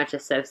is very much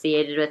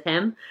associated with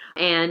him.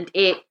 And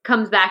it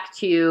comes back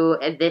to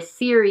this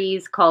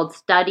series called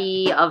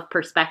Study of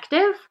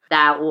Perspective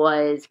that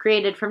was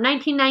created from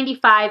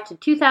 1995 to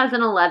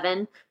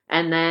 2011.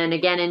 And then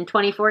again in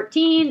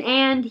 2014,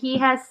 and he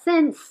has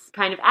since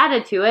kind of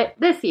added to it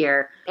this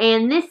year.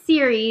 And this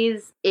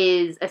series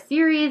is a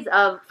series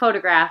of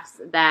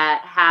photographs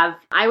that have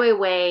Ai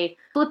Weiwei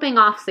flipping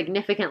off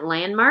significant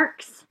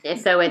landmarks.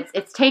 So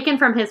it's taken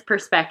from his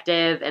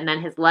perspective, and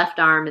then his left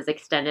arm is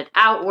extended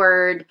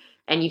outward,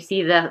 and you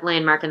see the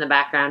landmark in the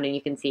background, and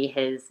you can see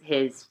his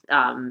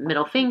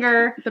middle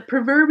finger. The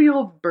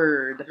proverbial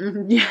bird.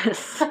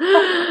 Yes.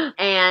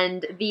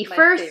 And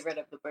My favorite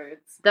of the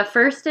birds. the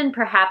first and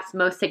perhaps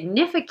most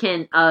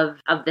significant of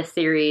the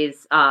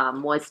series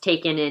was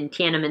taken in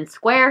Tiananmen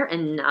Square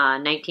in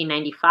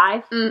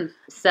 1995.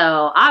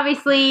 So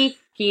obviously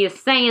he is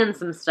saying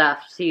some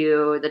stuff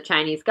to the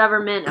Chinese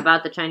government,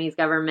 about the Chinese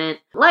government.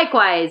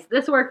 Likewise,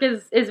 this work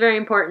is very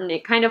important.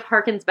 It kind of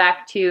harkens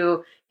back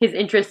to his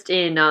interest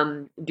in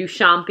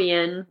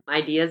Duchampian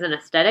ideas and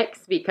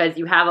aesthetics, because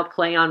you have a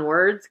play on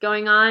words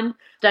going on.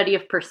 Study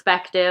of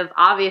perspective.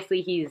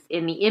 Obviously, he's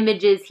in the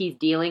images, he's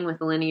dealing with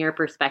linear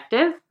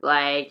perspective.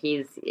 Like,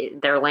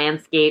 they're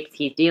landscapes,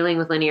 he's dealing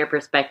with linear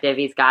perspective.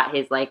 He's got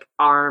his, like,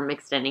 arm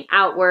extending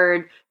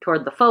outward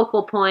toward the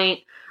focal point.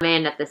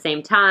 And at the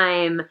same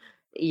time,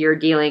 you're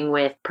dealing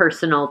with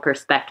personal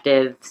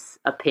perspectives,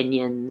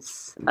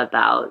 opinions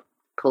about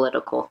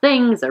political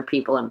things or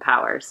people in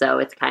power. So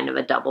it's kind of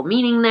a double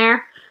meaning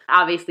there.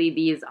 Obviously,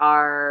 these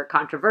are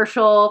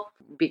controversial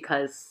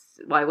because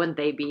why wouldn't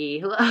they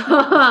be?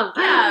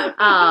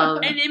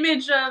 An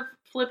image of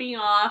flipping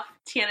off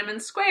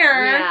Tiananmen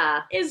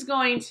Square is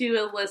going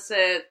to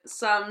elicit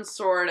some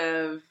sort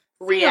of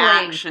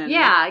reaction.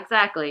 Yeah,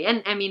 exactly.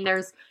 And I mean,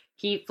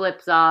 he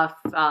flips off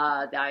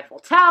the Eiffel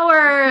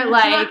Tower.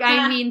 Like,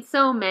 I mean,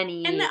 so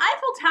many. And the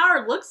Eiffel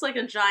Tower looks like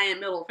a giant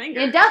middle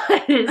finger. It does.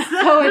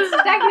 So it's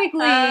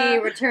technically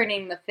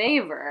returning the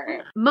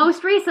favor.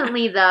 Most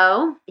recently,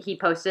 though, he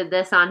posted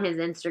this on his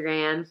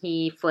Instagram.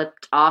 He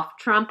flipped off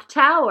Trump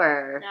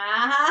Tower,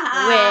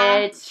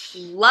 which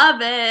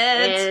love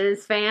it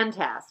is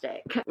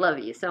fantastic. Love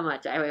you so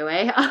much, Ai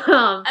Weiwei.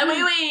 Ai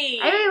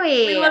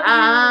Weiwei. We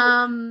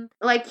love you.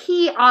 Like,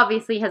 he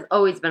obviously has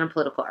always been a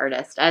political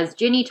artist. As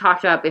Ginny talked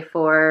about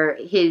before,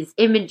 his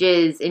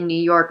images in New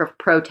York of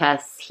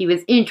protests, he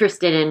was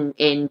interested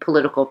in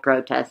political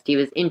protest. He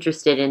was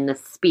interested in the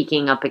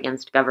speaking up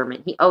against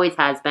government. He always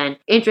has been.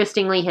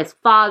 Interestingly, his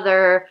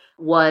father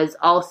was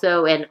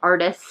also an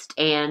artist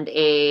and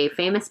a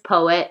famous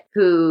poet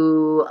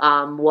who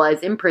was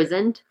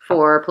imprisoned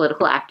for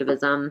political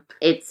activism.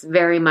 It's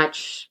very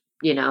much,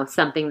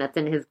 something that's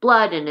in his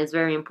blood and is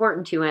very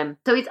important to him.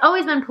 So he's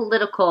always been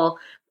political,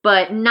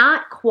 but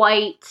not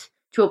quite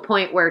to a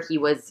point where he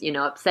was,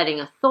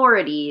 upsetting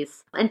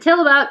authorities until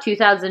about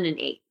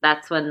 2008.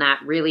 That's when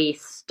that really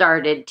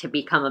started to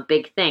become a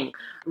big thing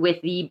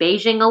with the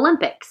Beijing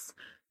Olympics.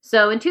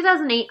 So in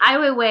 2008, Ai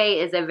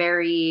Weiwei is a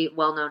very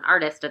well-known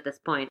artist at this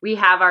point. We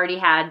have already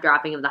had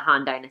dropping of the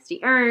Han Dynasty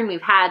urn.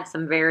 We've had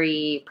some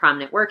very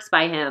prominent works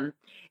by him.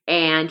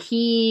 And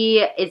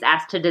he is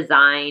asked to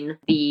design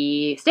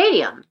the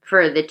stadium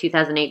for the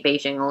 2008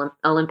 Beijing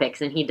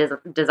Olympics. And he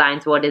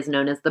designs what is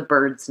known as the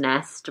bird's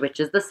nest, which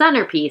is the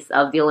centerpiece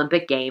of the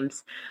Olympic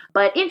Games.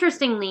 But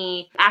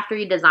interestingly, after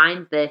he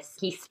designs this,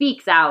 he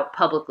speaks out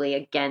publicly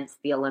against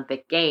the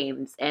Olympic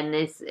Games. And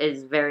this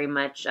is very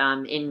much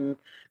in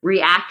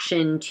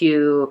reaction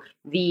to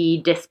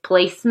the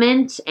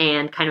displacement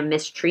and kind of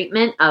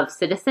mistreatment of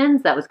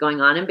citizens that was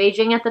going on in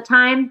Beijing at the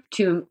time,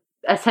 to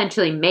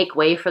essentially make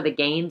way for the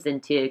games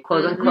and to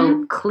quote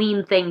unquote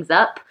clean things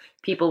up.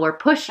 People were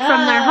pushed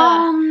from their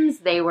homes.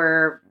 They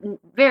were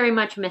very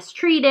much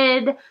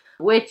mistreated,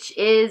 which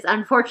is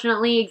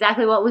unfortunately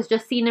exactly what was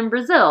just seen in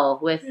Brazil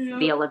with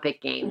the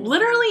Olympic Games.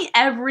 Literally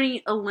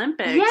every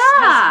Olympics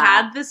has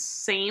had this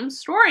same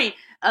story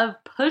of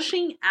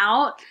pushing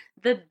out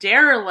the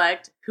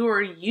derelict, who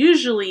are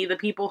usually the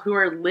people who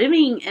are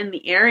living in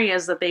the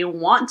areas that they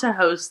want to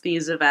host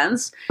these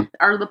events,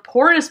 are the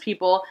poorest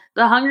people,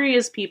 the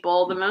hungriest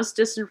people, the most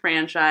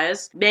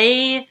disenfranchised.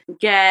 They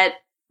get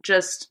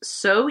just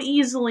so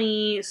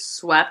easily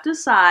swept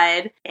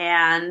aside,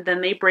 and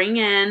then they bring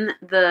in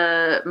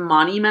the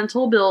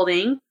monumental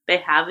building, they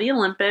have the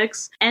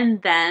Olympics,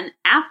 and then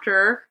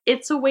after,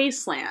 it's a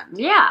wasteland.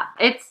 Yeah,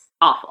 it's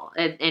awful,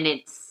 and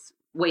it's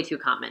way too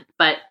common.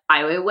 But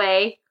Ai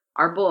Weiwei,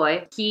 our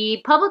boy,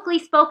 he publicly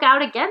spoke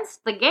out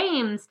against the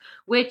games,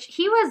 which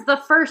he was the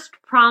first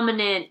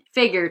prominent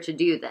figure to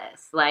do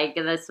this. Like,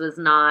 this was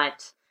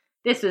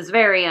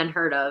very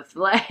unheard of.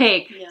 So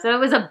it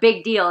was a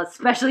big deal,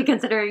 especially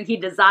considering he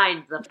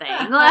designed the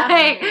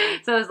thing.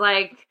 So it was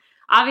like,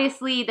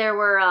 obviously there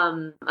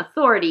were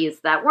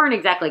authorities that weren't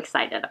exactly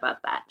excited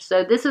about that.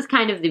 So this was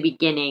kind of the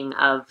beginning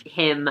of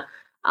him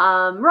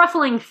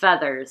ruffling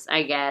feathers,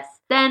 I guess.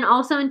 Then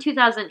also in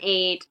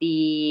 2008,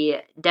 the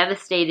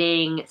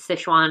devastating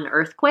Sichuan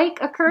earthquake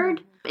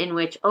occurred, in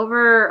which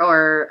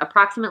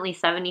approximately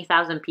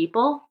 70,000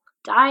 people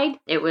died.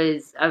 It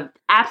was an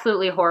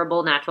absolutely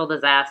horrible natural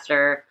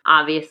disaster.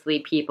 Obviously,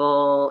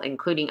 people,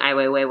 including Ai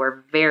Weiwei,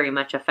 were very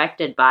much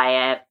affected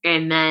by it.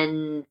 And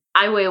then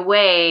Ai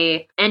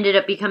Weiwei ended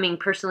up becoming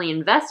personally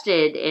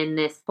invested in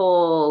this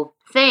whole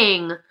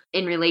thing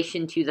in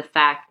relation to the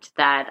fact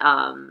that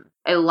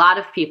a lot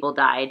of people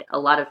died, a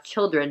lot of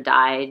children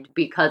died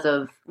because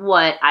of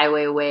what Ai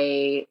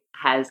Weiwei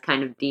has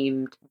kind of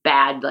deemed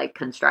bad, like,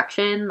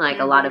 construction. Like,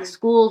 a lot of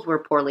schools were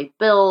poorly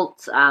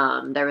built.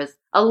 There was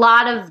a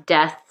lot of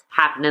death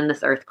happened in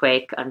this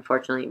earthquake,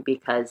 unfortunately,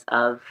 because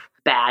of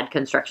bad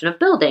construction of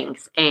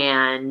buildings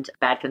and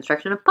bad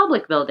construction of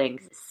public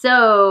buildings.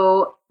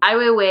 So Ai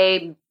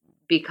Weiwei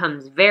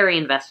becomes very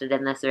invested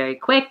in this very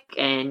quick,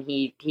 and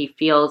he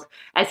feels,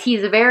 as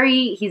he's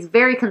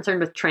very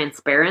concerned with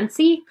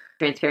transparency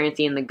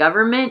in the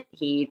government.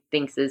 He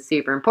thinks is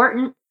super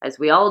important, as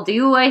we all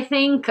do, I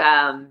think.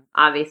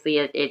 Obviously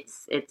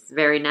it's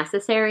very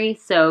necessary.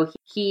 So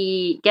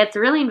he gets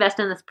really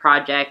invested in this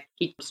project.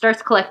 He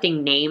starts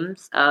collecting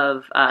names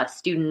of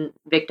student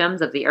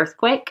victims of the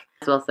earthquake,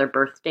 as well as their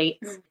birth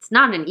dates. It's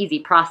not an easy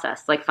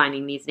process, like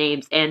finding these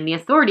names, and the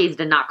authorities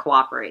did not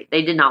cooperate.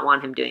 They did not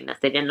want him doing this.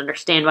 They didn't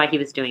understand why he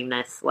was doing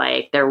this.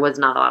 Like, there was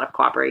not a lot of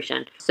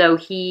cooperation. So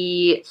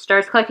he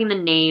starts collecting the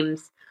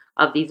names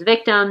of these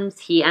victims.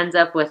 He ends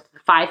up with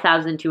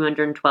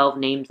 5,212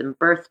 names and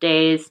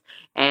birthdays,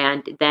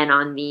 and then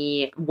on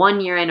the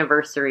 1-year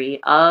anniversary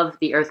of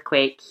the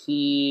earthquake,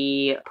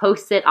 he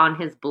posts it on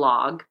his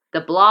blog.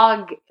 The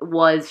blog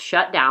was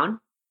shut down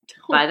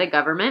by the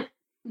government.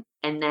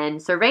 And then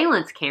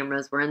surveillance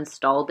cameras were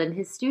installed in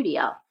his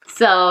studio.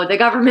 So the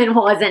government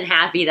wasn't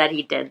happy that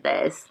he did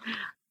this.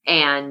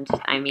 And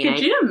I mean, could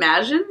you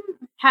imagine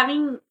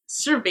having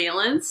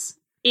surveillance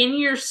in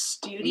your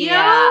studio?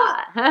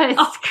 Yeah,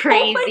 it's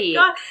crazy.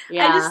 Oh my God.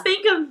 Yeah. I just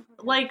think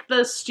of, like,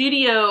 the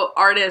studio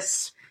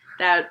artists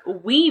that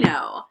we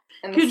know.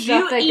 And the Could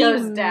stuff you that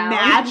goes down.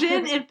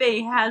 imagine if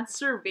they had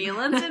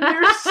surveillance in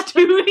their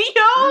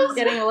studios?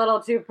 Getting a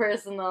little too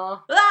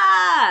personal.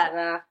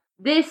 Ah!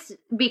 This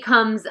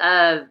becomes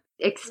a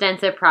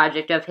extensive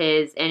project of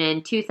his, and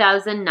in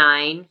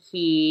 2009,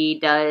 he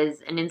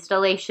does an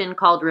installation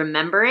called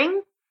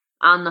Remembering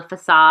on the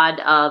facade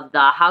of the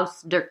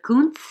Haus der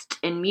Kunst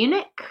in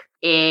Munich.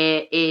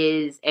 It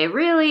is a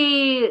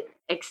really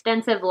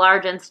extensive,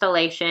 large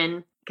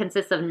installation,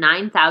 consists of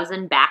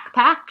 9,000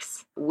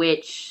 backpacks,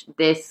 which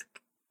this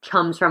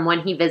comes from when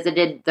he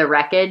visited the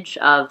wreckage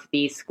of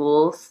these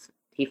schools.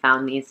 He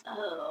found these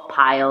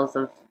piles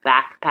of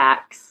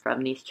backpacks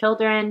from these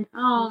children.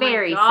 Oh,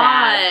 very my God.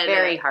 sad,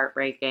 very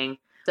heartbreaking.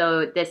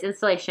 So this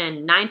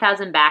installation,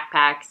 9,000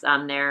 backpacks.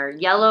 They're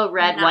yellow,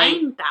 red,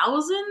 white.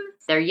 9,000?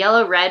 They're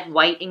yellow, red,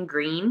 white, and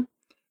green,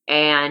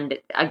 and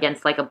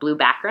against like a blue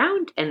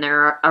background. And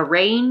they're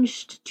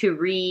arranged to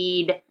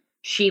read,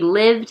 "She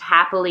lived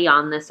happily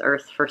on this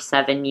earth for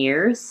 7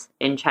 years,"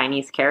 in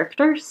Chinese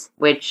characters,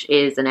 which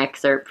is an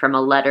excerpt from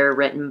a letter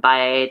written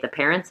by the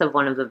parents of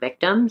one of the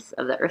victims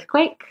of the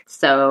earthquake.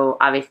 So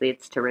obviously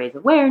it's to raise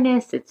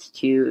awareness, it's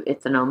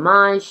an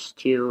homage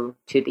to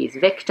these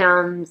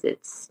victims,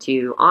 it's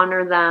to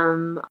honor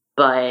them.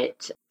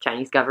 But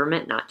Chinese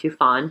government not too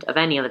fond of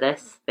any of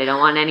this. They don't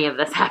want any of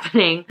this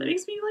happening. That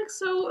makes me, like,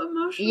 so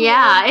emotional.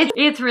 Yeah,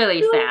 it's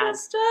really Really sad.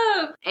 messed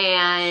up.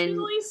 And She's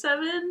only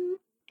 7.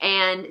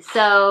 And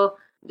so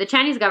the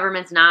Chinese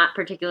government's not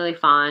particularly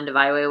fond of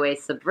Ai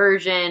Weiwei's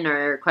subversion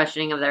or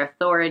questioning of their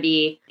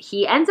authority.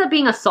 He ends up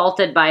being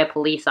assaulted by a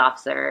police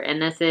officer,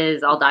 and this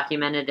is all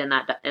documented in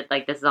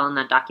this is all in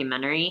that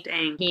documentary.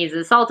 Dang. He's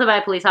assaulted by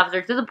a police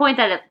officer to the point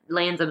that it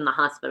lands him in the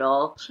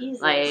hospital.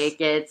 Jesus.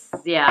 Like, it's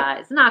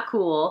not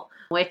cool,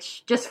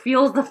 which just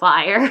fuels the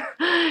fire.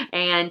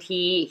 And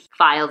he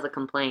files a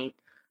complaint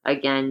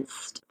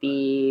against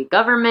the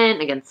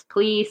government, against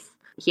police.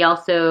 He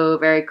also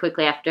very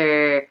quickly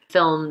after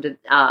filmed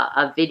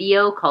a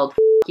video called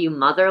 "F You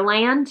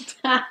Motherland,"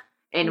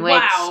 in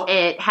which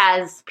it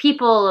has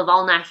people of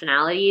all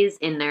nationalities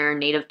in their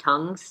native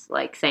tongues,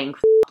 like saying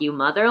 "F you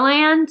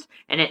Motherland,"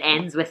 and it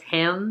ends with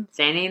him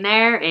standing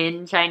there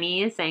in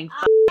Chinese saying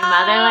 "F you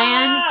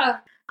Motherland."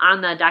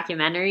 On the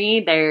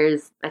documentary,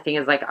 there's, I think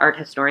it's like an art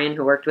historian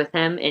who worked with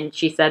him, and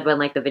she said when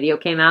like the video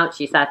came out,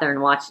 she sat there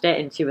and watched it,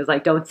 and she was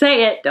like, "Don't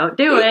say it, don't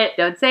do it,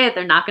 don't say it,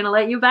 they're not gonna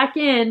let you back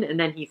in." And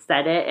then he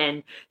said it,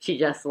 and she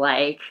just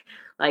like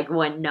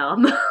went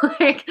numb. So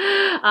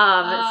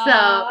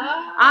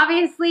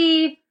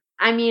obviously,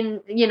 I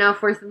mean,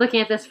 if we're looking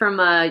at this from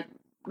a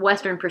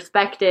Western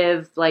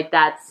perspective, like,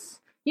 that's,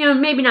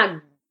 maybe not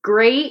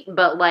great,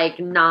 but like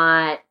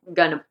not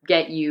gonna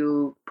get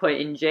you put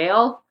in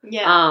jail.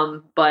 Yeah.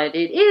 But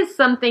it is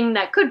something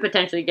that could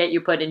potentially get you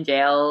put in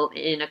jail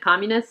in a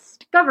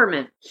communist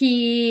government.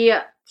 He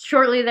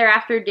shortly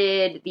thereafter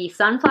did the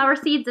Sunflower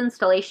Seeds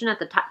installation at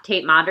the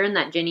Tate Modern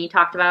that Ginny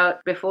talked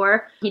about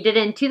before. He did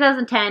it in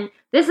 2010.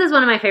 This is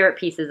one of my favorite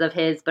pieces of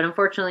his, but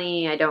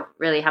unfortunately I don't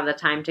really have the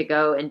time to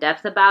go in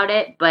depth about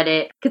it. But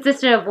it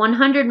consisted of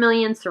 100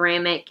 million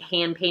ceramic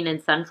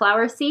hand-painted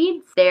sunflower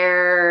seeds.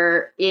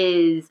 There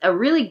is a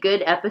really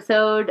good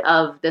episode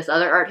of this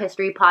other art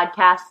history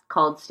podcast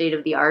called State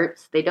of the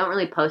Arts. They don't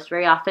really post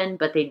very often,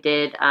 but they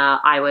did an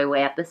Ai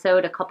Weiwei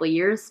episode a couple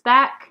years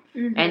back.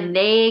 Mm-hmm. And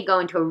they go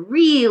into a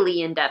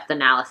really in-depth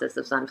analysis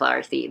of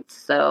sunflower seeds.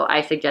 So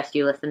I suggest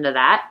you listen to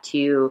that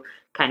to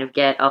kind of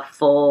get a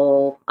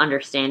full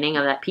understanding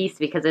of that piece,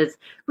 because it's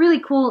really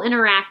cool,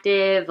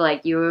 interactive.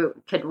 Like, you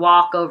could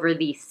walk over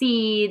these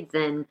seeds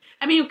and...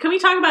 I mean, can we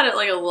talk about it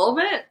like a little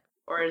bit?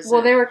 Or is Well,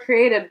 it... they were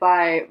created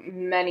by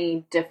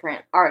many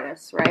different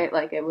artists, right?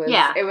 Like, it was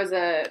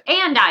a...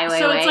 And Ai Weiwei.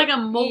 So it's like a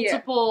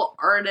multiple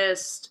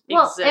artist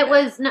Well, exhibit. it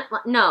was...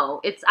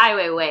 No, it's Ai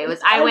Weiwei. It was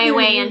Ai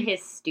Weiwei in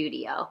his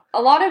studio.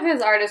 A lot of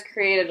his art is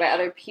created by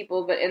other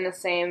people, but in the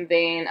same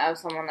vein of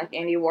someone like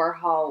Andy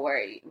Warhol,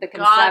 where the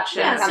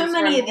conception Yeah, comes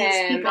so many from of these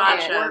him. people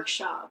Gotcha. have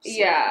workshops.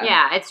 Yeah.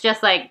 Yeah, it's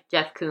just like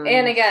Jeff Koons.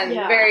 And again,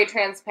 Yeah. very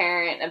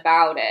transparent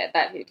about it,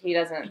 that he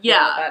doesn't feel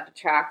Yeah. that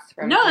detracts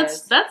from No,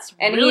 his... that's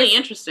And really he's-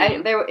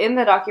 interesting. in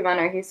the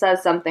documentary, he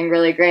says something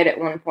really great at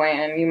one point,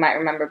 and you might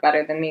remember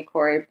better than me,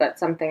 Corey, but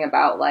something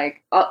about,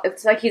 like,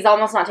 it's like he's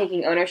almost not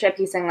taking ownership.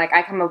 He's saying, like,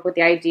 I come up with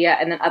the idea,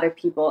 and then other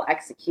people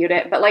execute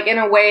it, but, like, in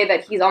a way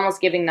that he's almost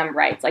giving them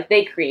rights. Like,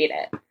 they create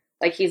it.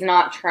 Like, he's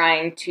not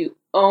trying to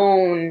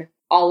own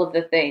all of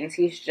the things.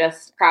 He's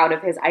just proud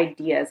of his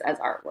ideas as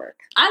artwork.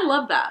 I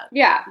love that.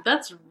 Yeah.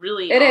 That's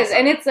really It is,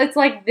 awesome. and it's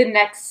like the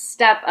next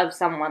step of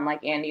someone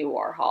like Andy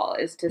Warhol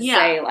is to Yeah.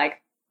 say, like,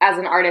 as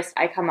an artist,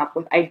 I come up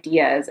with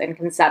ideas and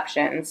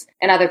conceptions,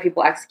 and other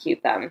people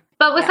execute them.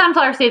 But with Yeah.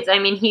 sunflower seeds, I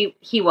mean,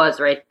 he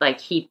was right. Like,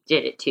 he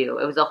did it too.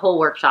 It was a whole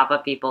workshop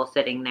of people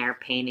sitting there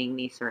painting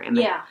these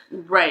ceramic Yeah.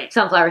 Right.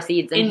 sunflower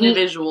seeds, and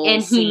Individual he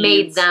seeds.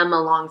 made them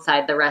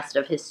alongside the rest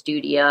of his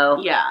studio.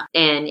 Yeah.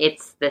 And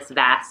it's this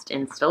vast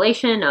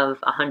installation of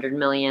 100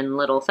 million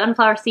little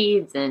sunflower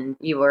seeds, and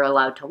you were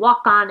allowed to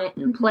walk on it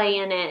and play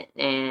in it,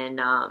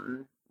 and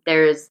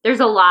there's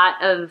a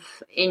lot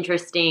of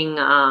interesting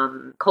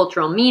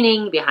cultural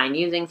meaning behind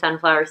using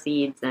sunflower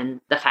seeds, and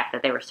the fact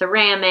that they were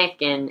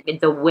ceramic, and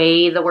the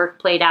way the work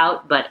played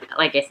out. But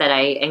like I said,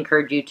 I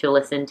encourage you to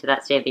listen to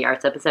that State of the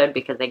Arts episode,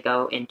 because they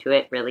go into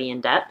it really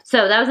in depth.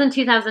 So that was in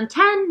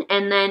 2010,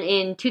 and then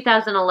in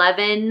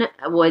 2011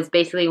 was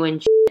basically when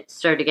shit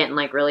started getting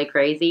like really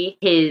crazy.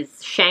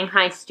 His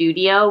Shanghai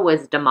studio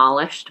was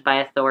demolished by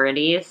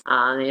authorities.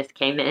 They just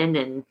came in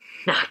and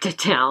knocked it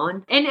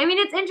down. And I mean,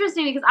 it's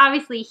interesting because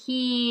obviously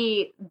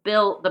he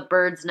built the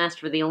bird's nest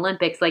for the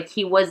Olympics. Like,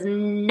 he was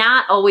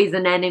not always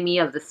an enemy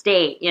of the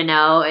state, you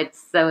know?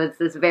 It's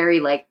this very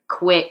like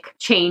quick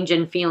change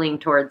in feeling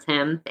towards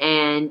him.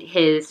 And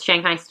his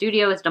Shanghai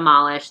studio was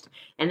demolished.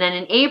 And then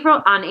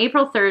on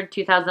April 3rd,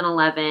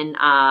 2011,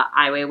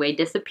 Ai Weiwei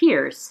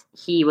disappears.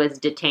 He was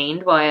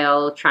detained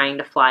while trying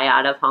to fly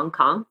out of Hong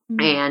Kong.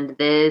 Mhm. And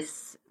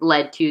this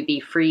led to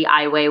the Free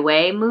Ai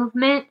Weiwei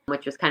movement,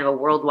 which was kind of a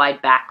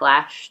worldwide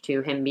backlash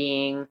to him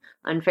being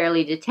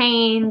unfairly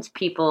detained.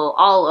 People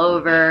all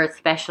over,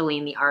 especially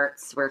in the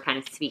arts, were kind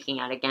of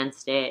speaking out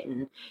against it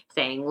and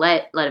saying,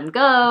 let him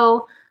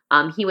go.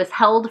 He was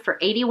held for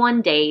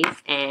 81 days,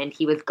 and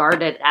he was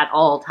guarded at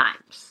all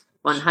times.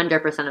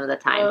 100% of the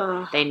time.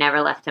 Ugh. They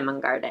never left him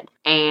unguarded.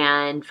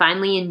 And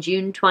finally, in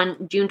June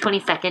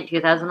 22nd,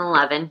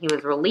 2011, he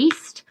was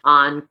released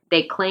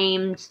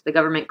the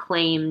government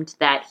claimed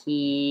that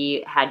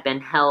he had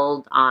been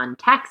held on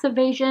tax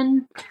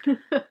evasion.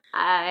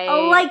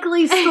 A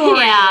likely story.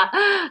 Yeah.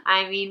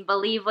 I mean,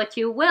 believe what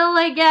you will,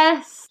 I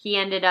guess. He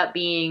ended up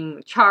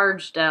being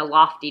charged a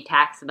lofty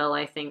tax bill,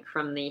 I think,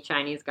 from the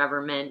Chinese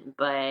government,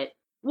 but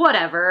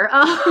whatever.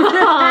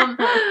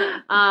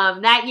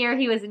 That year,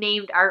 he was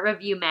named Art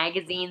Review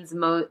Magazine's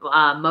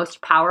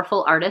most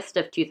powerful artist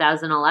of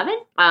 2011.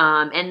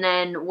 And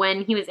then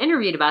when he was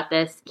interviewed about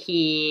this,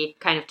 he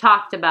kind of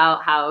talked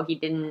about how he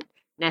didn't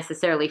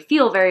necessarily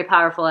feel very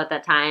powerful at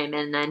that time.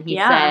 And then he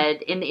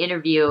said in the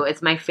interview,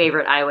 it's my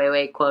favorite Ai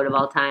Weiwei quote of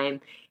all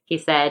time. He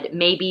said,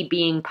 "Maybe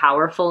being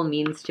powerful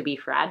means to be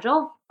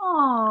fragile."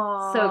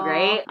 Aww. So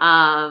great.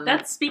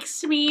 That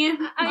speaks to me.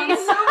 I mean, on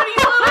so many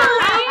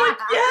levels.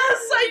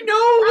 Yes, I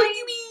know what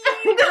you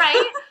mean.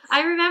 right?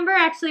 I remember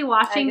actually I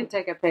watching. can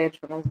take a page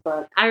from his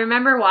book. I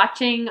remember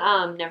watching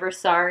Never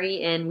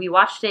Sorry, and we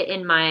watched it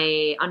in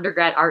my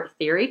undergrad art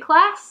theory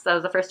class. That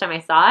was the first time I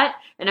saw it,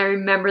 and I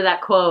remember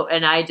that quote,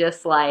 and I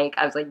was like,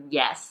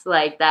 yes,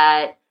 like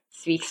that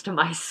speaks to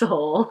my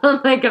soul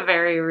on like a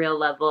very real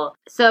level.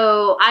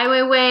 So Ai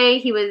Weiwei,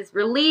 he was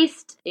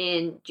released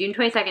in June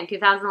 22nd,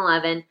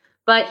 2011,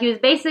 But he was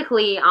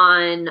basically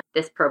on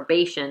this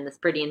probation, this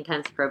pretty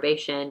intense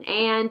probation,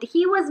 and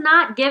he was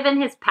not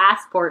given his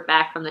passport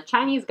back from the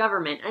Chinese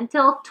government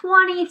until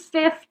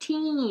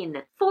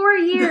 2015. 4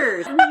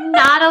 years.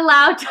 Not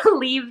allowed to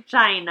leave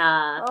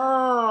China.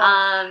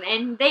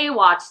 And they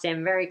watched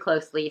him very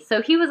closely.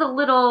 So he was a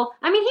little,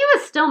 I mean, he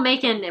was still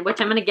making, which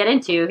I'm going to get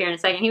into here in a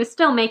second, he was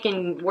still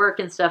making work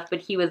and stuff, but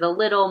he was a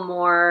little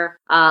more,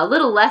 a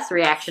little less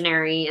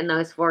reactionary in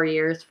those 4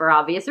 years for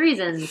obvious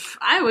reasons.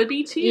 I would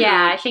be too.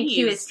 Yeah, I think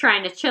he was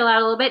trying to chill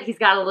out a little bit. He's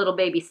got a little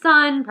baby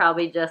son,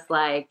 probably just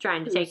like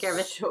trying to take care of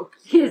his. So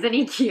Isn't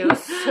he cute?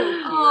 so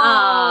cute.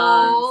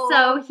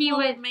 So he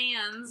little would.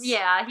 man's.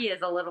 Yeah, he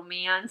is a little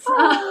man.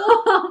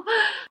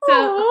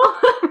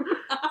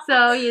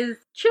 So he's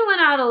chilling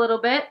out a little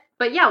bit,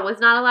 but yeah, was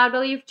not allowed to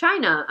leave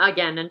China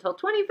again until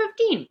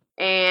 2015.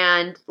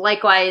 And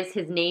likewise,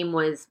 his name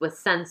was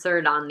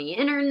censored on the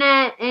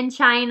internet in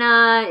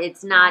China.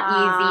 It's not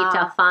easy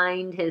to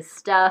find his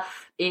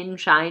stuff in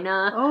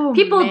China. Oh,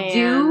 People man.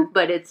 do,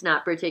 but it's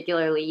not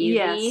particularly easy.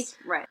 Yes,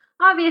 right.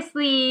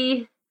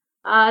 Obviously,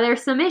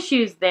 there's some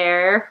issues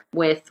there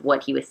with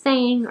what he was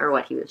saying or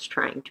what he was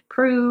trying to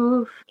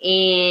prove.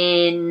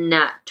 In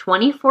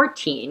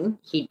 2014,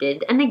 he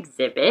did an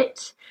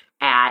exhibit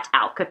at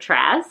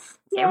Alcatraz,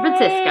 San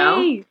Francisco.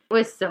 It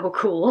was so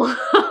cool.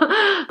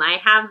 I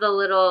have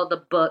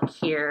the book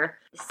here.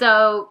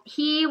 So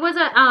he was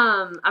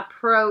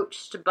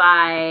approached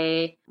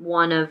by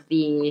one of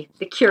the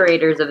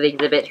curators of the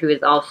exhibit, who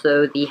is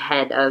also the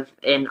head of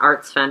an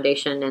arts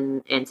foundation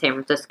in San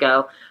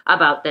Francisco,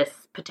 about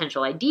this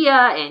potential idea,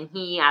 and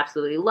he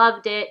absolutely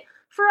loved it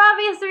for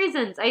obvious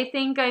reasons. I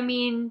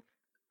mean,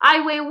 Ai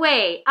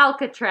Weiwei,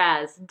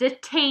 Alcatraz,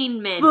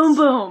 detainment, Boom,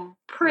 boom.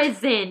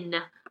 prison.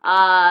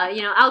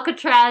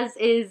 Alcatraz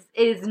is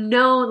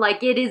known,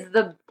 like, it is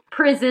the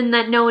prison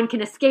that no one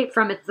can escape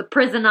from. It's the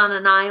prison on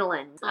an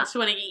island. Unless you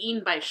want to get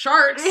eaten by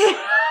sharks.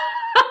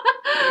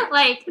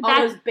 Like,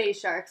 All those bay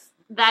sharks.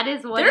 that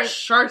is what There's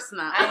sharks in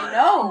that I one.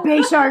 know.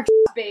 Bay sharks.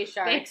 Bay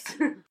sharks.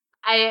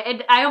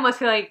 I almost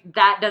feel like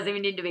that doesn't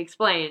even need to be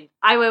explained.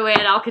 Ai Weiwei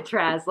at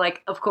Alcatraz,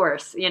 like, of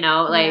course,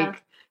 Yeah.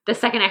 The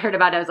second I heard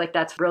about it, I was like,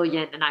 that's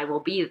brilliant, and I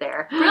will be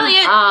there.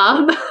 Brilliant.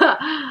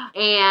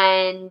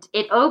 And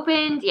it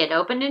opened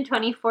in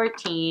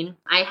 2014.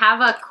 I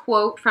have a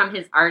quote from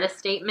his artist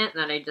statement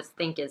that I just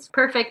think is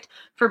perfect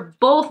for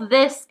both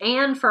this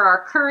and for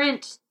our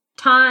current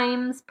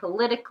times,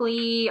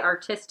 politically,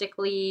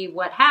 artistically,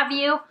 what have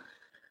you.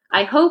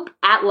 I hope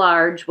at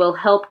large will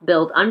help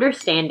build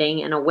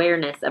understanding and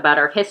awareness about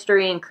our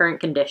history and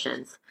current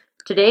conditions.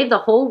 Today, the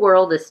whole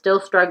world is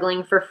still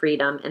struggling for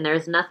freedom, and there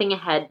is nothing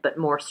ahead but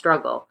more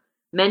struggle.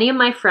 Many of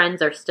my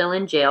friends are still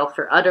in jail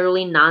for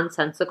utterly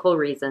nonsensical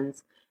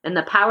reasons, and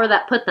the power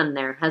that put them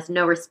there has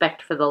no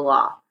respect for the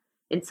law.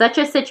 In such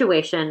a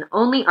situation,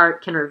 only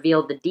art can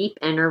reveal the deep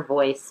inner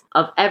voice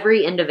of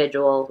every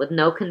individual with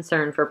no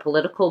concern for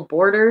political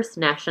borders,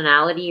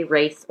 nationality,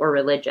 race, or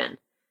religion.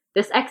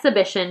 This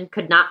exhibition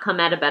could not come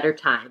at a better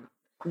time,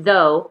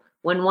 though,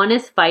 when one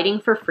is fighting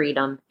for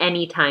freedom,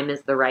 any time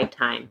is the right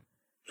time.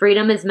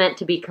 Freedom is meant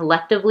to be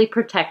collectively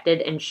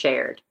protected and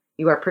shared.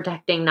 You are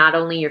protecting not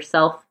only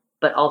yourself,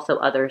 but also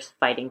others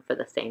fighting for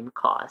the same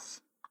cause.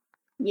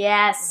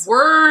 Yes.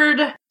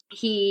 Word.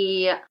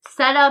 He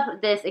set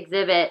up this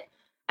exhibit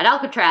at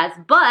Alcatraz,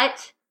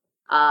 but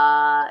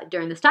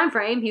during this time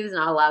frame, he was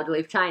not allowed to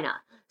leave China.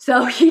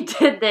 So he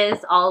did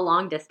this all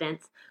long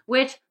distance,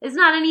 which is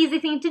not an easy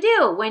thing to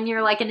do when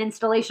you're like an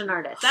installation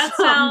artist. That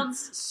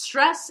sounds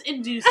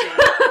stress-inducing.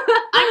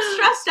 I'm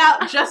stressed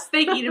out just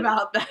thinking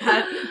about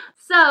that.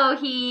 So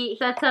he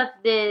sets up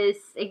this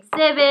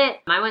exhibit.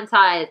 I went and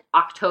saw it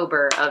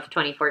October of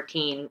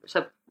 2014,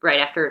 so right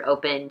after it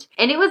opened.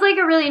 And it was like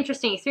a really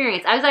interesting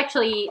experience. I was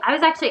actually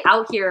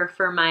out here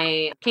for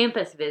my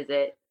campus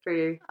visit for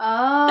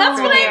Oh.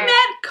 That's when there. I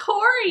met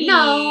Corey.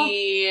 No.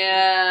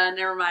 Yeah,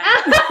 never mind.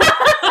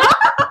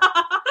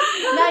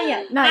 Not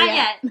yet. Not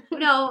yet.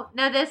 No,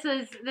 this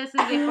is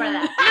before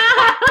that.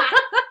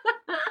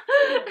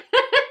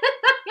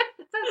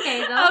 It's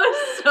okay though. I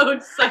was so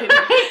excited.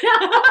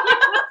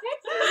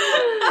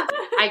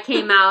 I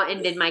came out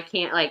and did my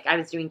I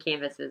was doing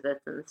canvas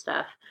visits and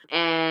stuff.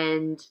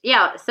 And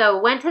yeah,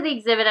 so went to the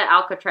exhibit at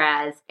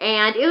Alcatraz,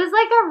 and it was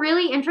like a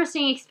really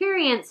interesting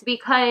experience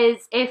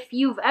because if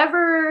you've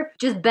ever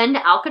just been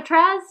to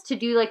Alcatraz to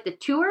do like the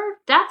tour,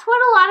 that's what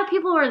a lot of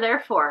people were there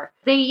for.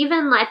 They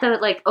even at the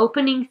like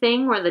opening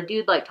thing where the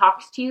dude like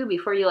talks to you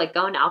before you like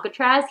go into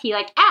Alcatraz, he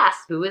like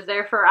asks who was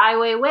there for Ai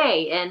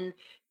Weiwei, and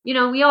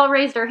we all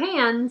raised our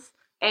hands.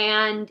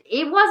 And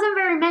it wasn't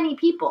very many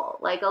people.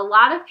 Like, a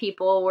lot of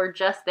people were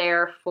just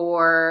there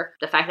for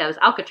the fact that it was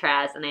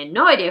Alcatraz, and they had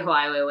no idea who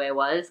Ai Weiwei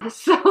was.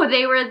 So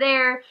they were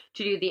there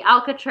to do the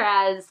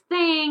Alcatraz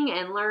thing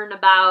and learn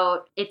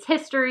about its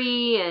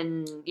history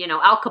and,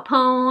 Al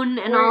Capone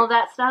and all of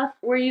that stuff.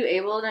 Were you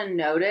able to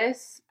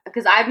notice,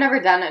 because I've never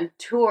done a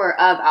tour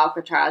of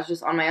Alcatraz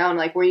just on my own,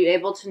 like, were you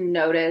able to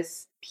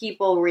notice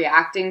people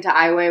reacting to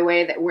Ai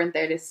Weiwei that weren't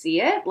there to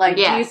see it? Like,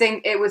 do you Yes.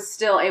 think it was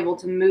still able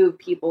to move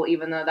people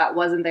even though that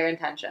wasn't their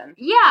intention?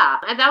 Yeah,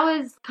 and that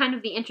was kind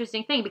of the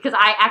interesting thing because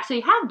I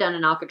actually have done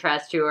an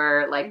Alcatraz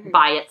tour like Mhm.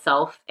 by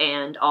itself,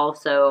 and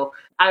also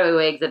Ai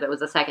Weiwei exhibit was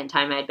the second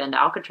time I'd been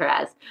to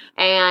Alcatraz,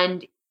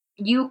 and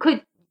you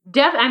could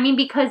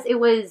because it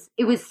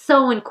was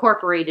so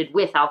incorporated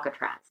with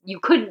Alcatraz.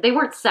 They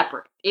weren't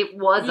separate. It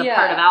was a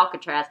part of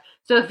Alcatraz.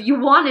 So if you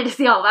wanted to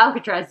see all of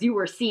Alcatraz, you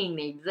were seeing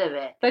the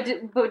exhibit. But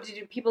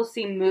did people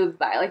seem moved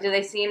by it? Like, did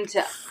they seem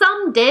to...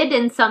 Some did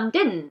and some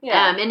didn't.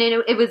 Yeah. And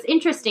it was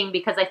interesting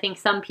because I think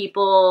some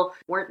people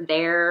weren't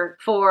there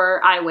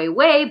for Ai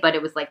Weiwei, but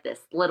it was like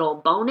this little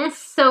bonus.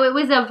 So it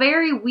was a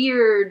very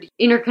weird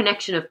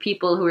interconnection of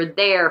people who were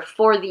there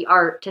for the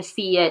art, to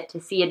see it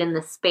in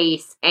the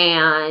space,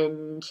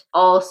 and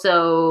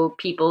also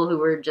people who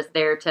were just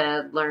there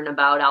to learn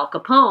about Al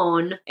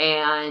Capone,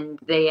 and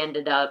they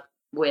ended up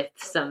with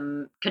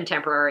some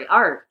contemporary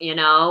art,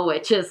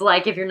 which is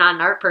like, if you're not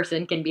an art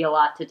person, can be a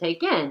lot to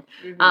take in.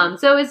 Mhm.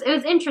 So it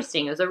was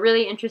interesting. It was a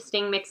really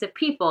interesting mix of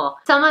people.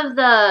 Some of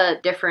the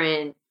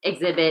different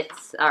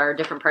exhibits are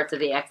different parts of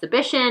the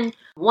exhibition.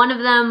 One of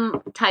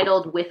them,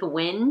 titled With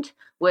Wind,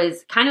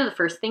 was kind of the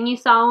first thing you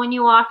saw when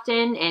you walked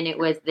in, and it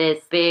was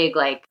this big,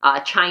 like,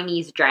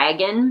 Chinese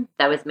dragon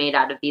that was made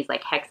out of these,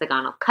 like,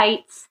 hexagonal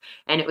kites,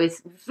 and it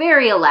was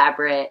very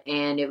elaborate,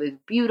 and it was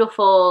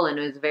beautiful, and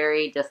it was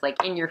very just,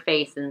 like, in your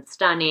face and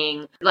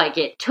stunning. Like,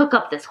 it took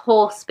up this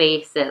whole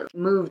space. It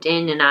moved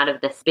in and out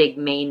of this big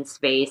main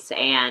space,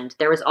 and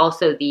there was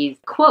also these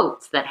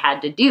quotes that had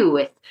to do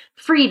with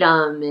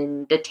freedom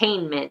and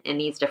detainment and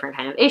these different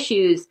kind of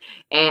issues.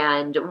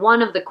 And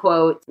one of the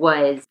quotes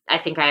was, I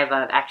think I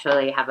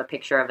actually have a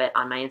picture of it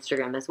on my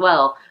Instagram as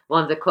well.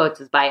 One of the quotes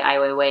was by Ai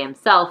Weiwei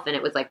himself, and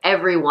it was like,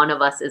 every one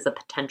of us is a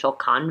potential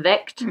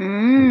convict.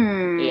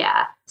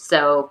 Yeah.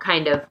 So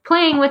kind of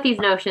playing with these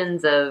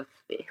notions of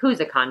who's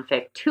a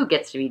convict, who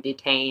gets to be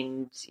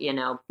detained,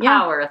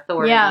 power,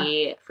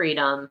 authority,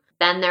 freedom.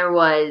 Then there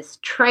was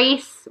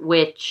Trace,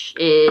 which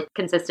it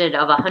consisted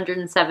of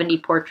 170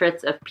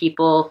 portraits of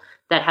people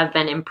that have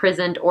been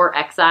imprisoned or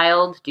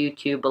exiled due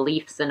to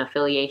beliefs and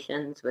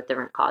affiliations with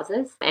different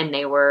causes. And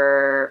they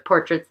were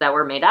portraits that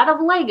were made out of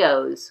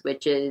Legos,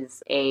 which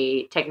is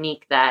a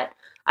technique that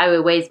Ai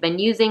Weiwei's been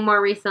using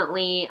more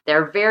recently.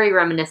 They're very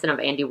reminiscent of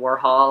Andy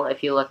Warhol,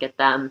 if you look at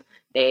them.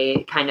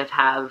 They kind of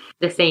have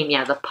the same,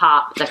 the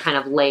pop, the kind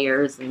of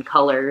layers and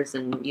colors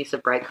and use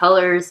of bright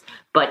colors.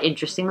 But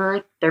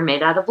interestingly, they're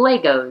made out of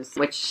Legos,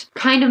 which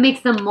kind of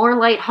makes them more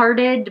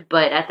lighthearted,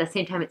 but at the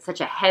same time, it's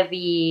such a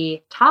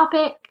heavy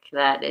topic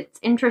that it's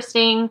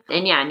interesting.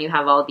 And and you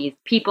have all these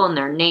people and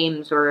their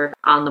names were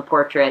on the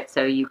portrait,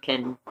 so you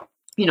can,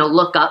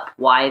 look up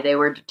why they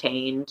were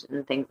detained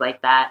and things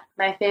like that.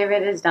 My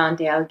favorite is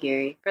Dante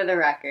Alighieri, for the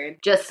record.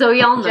 Just so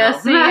y'all know.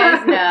 Just so you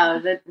guys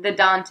know, the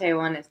Dante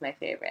one is my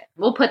favorite.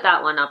 We'll put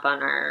that one up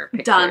on our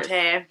pictures.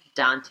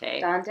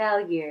 Dante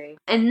Alighieri.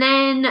 And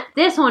then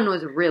this one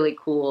was really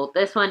cool.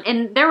 This one,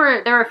 and there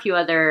were a few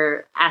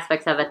other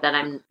aspects of it that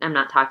I'm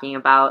not talking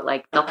about.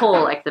 Like, the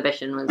whole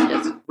exhibition was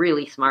just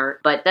really smart.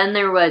 But then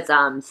there was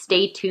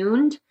Stay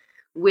Tuned,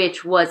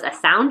 which was a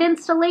sound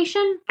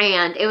installation,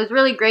 and it was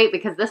really great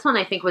because this one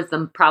I think was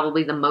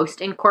probably the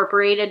most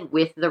incorporated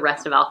with the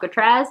rest of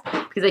Alcatraz,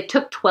 because they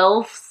took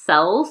 12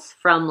 cells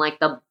from like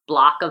the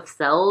block of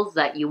cells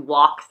that you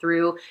walk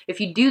through. If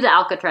you do the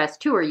Alcatraz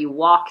tour, you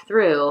walk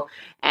through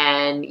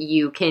and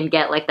you can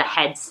get like the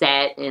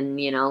headset and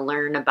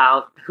learn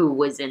about who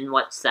was in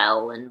what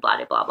cell and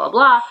blah blah blah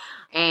blah.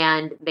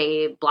 And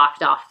they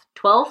blocked off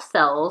 12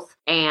 cells,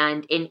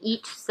 and in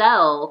each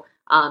cell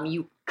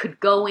you could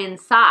go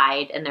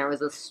inside, and there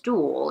was a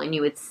stool, and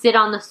you would sit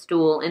on the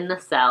stool in the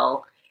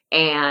cell,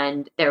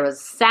 and there was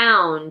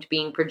sound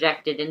being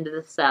projected into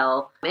the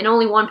cell, and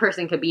only one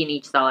person could be in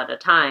each cell at a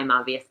time,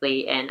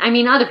 obviously, and I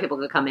mean, other people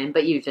could come in,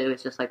 but usually it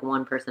was just like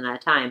one person at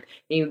a time,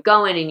 and you'd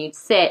go in and you'd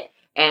sit,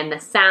 and the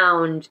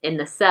sound in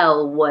the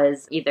cell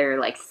was either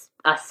like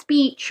a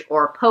speech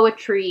or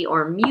poetry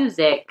or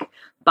music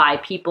by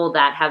people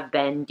that have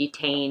been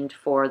detained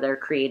for their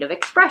creative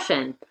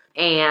expression.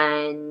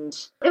 And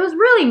it was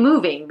really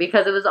moving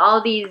because it was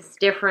all these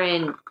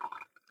different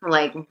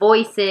like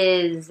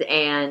voices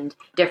and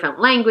different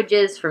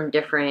languages from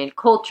different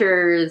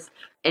cultures.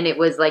 And it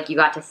was like you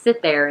got to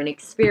sit there and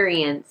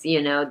experience,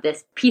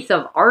 this piece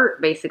of art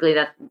basically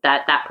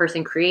that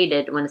person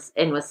created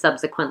and was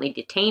subsequently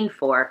detained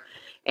for.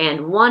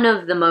 And one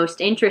of the most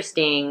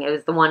interesting, it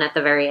was the one at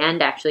the very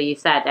end, actually, you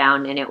sat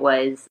down, and it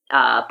was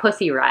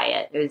Pussy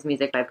Riot. It was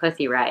music by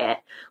Pussy Riot,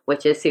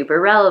 which is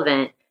super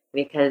relevant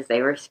because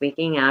they were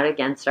speaking out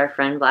against our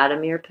friend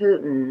Vladimir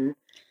Putin.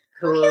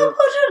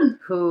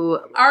 Who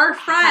Our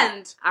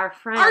friend. Our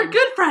friend. Our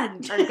good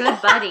friend. Our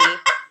good buddy.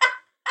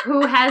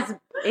 Who has,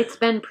 it's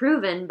been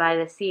proven by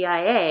the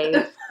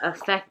CIA,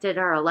 affected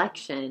our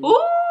election.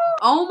 Ooh!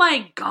 Oh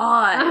my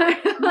god.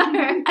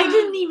 I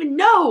didn't even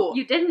know.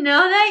 You didn't know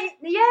that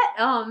yet?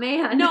 Oh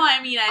man. No,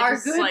 I mean, Our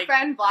good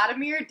friend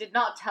Vladimir did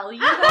not tell you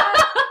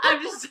that.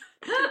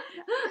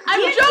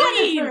 I'm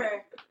joking.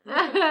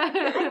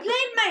 I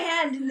played my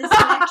hand in this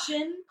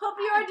election. Hope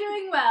you are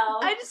doing well.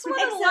 I just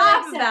want to XOXO.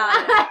 laugh about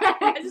it.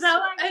 I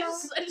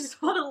XOXO.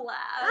 just want to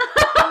laugh.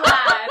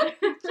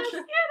 Just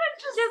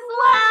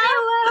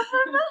laugh.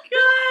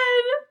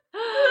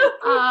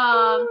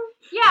 Good.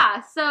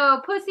 Yeah,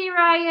 so Pussy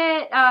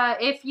Riot,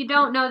 if you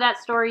don't know that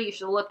story, you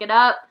should look it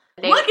up.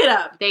 Look it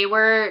up. They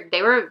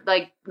were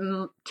like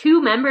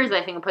two members,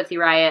 I think, of Pussy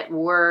Riot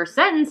were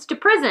sentenced to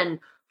prison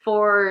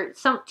for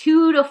some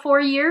 2 to 4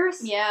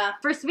 years. Yeah.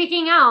 For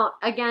speaking out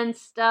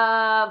against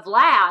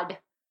Vlad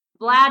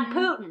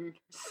Putin.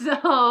 So You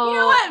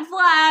know what,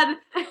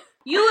 Vlad?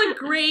 You look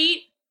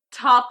great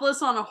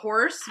topless on a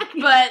horse,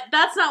 but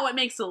that's not what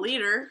makes a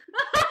leader.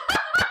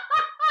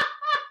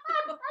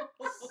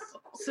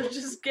 So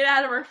just get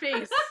out of our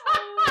face.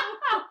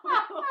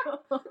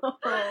 God,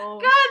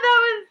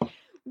 that was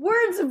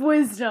Words of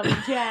wisdom,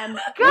 Jen.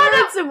 God,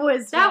 Words of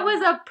wisdom. that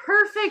was a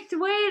perfect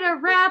way to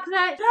wrap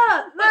that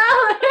up.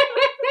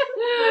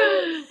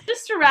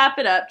 Just to wrap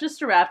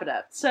it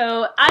up.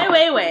 So, Ai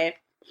Weiwei,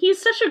 he's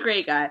such a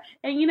great guy.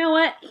 And you know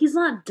what? He's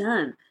not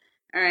done.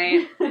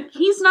 Alright?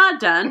 He's not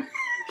done.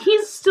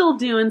 He's still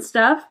doing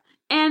stuff.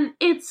 And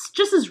it's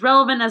just as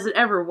relevant as it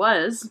ever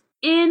was.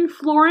 In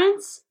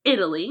Florence,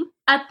 Italy,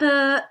 at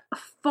the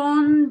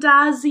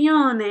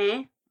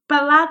Fondazione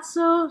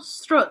Palazzo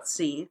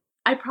Strozzi.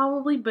 I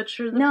probably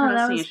butchered the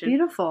pronunciation. that was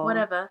beautiful.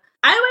 Whatever.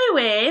 Ai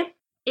Weiwei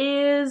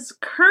is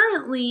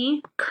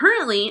currently,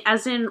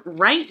 as in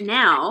right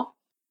now,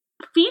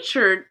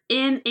 featured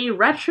in a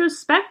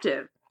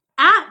retrospective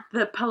at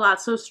the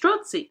Palazzo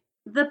Strozzi.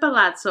 The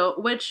Palazzo,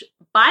 which,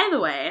 by the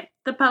way,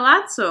 the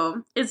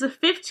Palazzo is a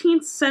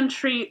 15th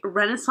century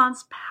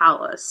Renaissance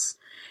palace.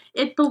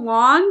 It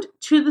belonged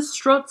to the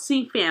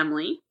Strozzi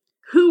family,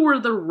 who were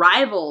the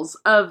rivals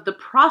of the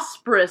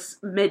prosperous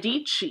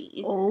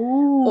Medici.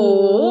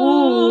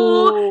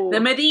 Oh, the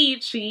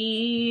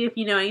Medici. If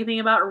you know anything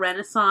about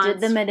Renaissance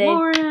Did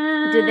Florence.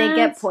 Did they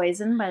get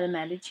poisoned by the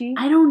Medici?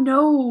 I don't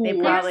know. They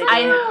probably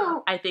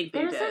I think they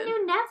There's did. a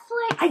new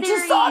Netflix I just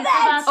series saw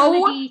that! about the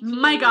Oh Medici.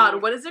 my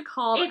god, what is it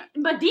called?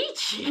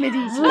 Medici.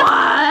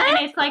 What?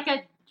 And it's like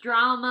a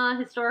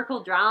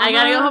historical drama. I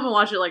gotta go home and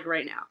watch it like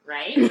right now.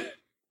 Right?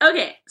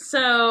 Okay,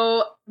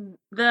 so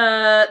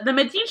the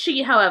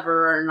Medici,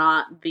 however, are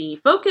not the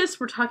focus.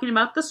 We're talking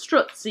about the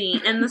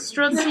Strozzi, and the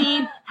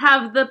Strozzi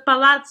have the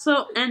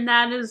Palazzo, and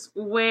that is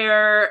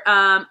where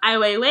Ai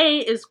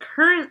Weiwei is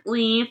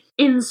currently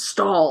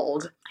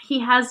installed. He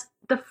has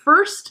the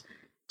first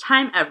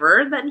time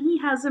ever that he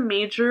has a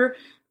major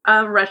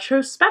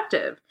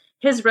retrospective.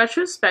 His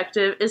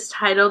retrospective is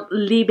titled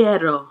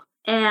Libero,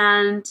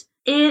 and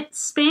it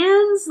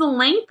spans the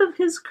length of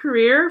his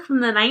career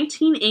from the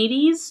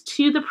 1980s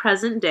to the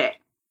present day.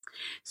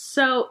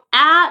 So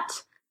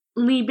at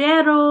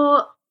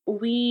Libero,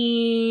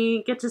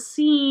 we get to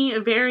see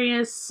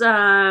various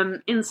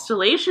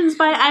installations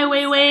by Ai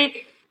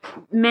Weiwei,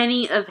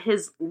 many of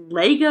his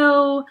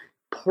Lego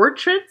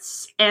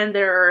portraits, and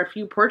there are a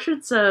few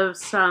portraits of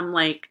some,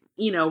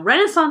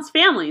 Renaissance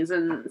families.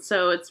 And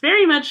so it's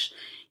very much,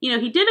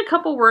 he did a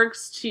couple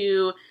works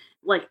to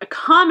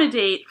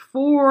accommodate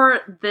for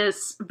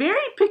this very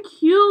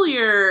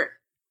peculiar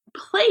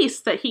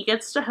place that he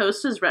gets to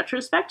host his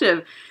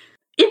retrospective.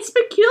 It's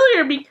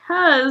peculiar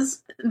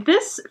because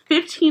this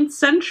 15th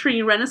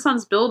century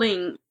Renaissance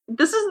building,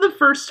 this is the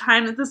first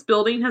time that this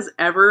building has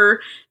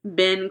ever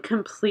been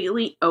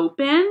completely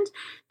opened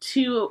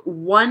to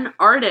one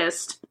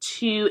artist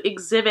to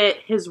exhibit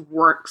his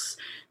works.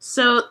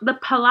 So the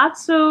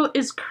Palazzo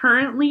is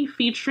currently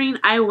featuring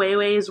Ai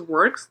Weiwei's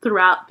works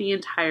throughout the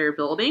entire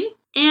building.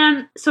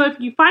 And so if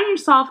you find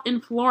yourself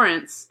in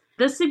Florence,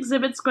 this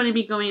exhibit's going to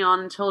be going on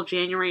until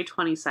January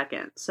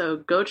 22nd. So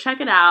go check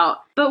it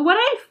out. But what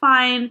I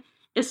find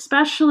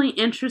especially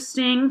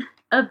interesting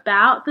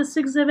about this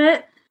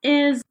exhibit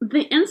is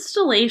the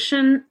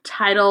installation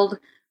titled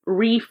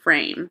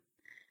Reframe.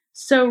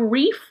 So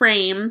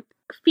Reframe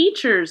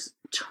features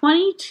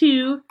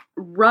 22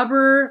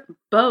 rubber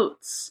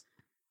boats.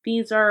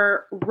 These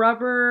are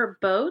rubber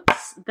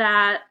boats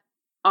that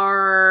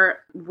are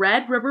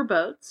red rubber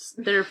boats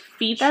that are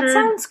featured That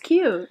sounds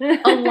cute.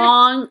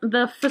 along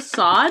the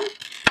facade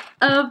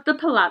of the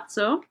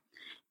Palazzo.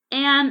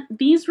 And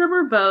these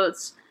rubber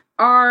boats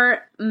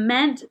are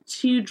meant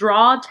to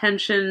draw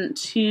attention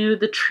to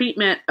the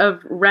treatment of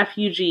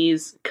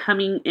refugees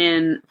coming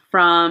in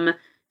from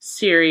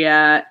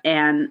Syria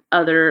and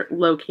other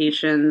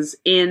locations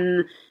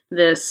in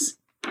this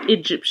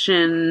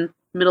Egyptian,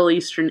 Middle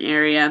Eastern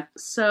area.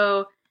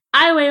 So,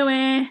 Ai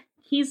Weiwei,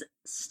 he's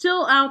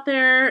still out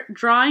there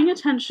drawing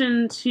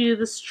attention to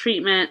this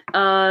treatment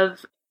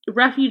of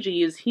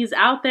refugees. He's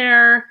out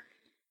there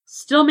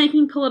still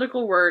making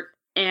political work,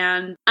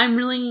 and I'm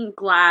really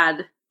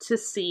glad to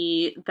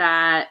see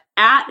that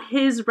at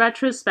his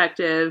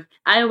retrospective,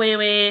 Ai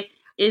Weiwei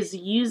is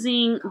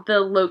using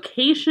the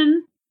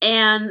location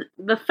and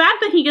the fact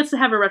that he gets to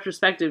have a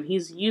retrospective,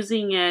 he's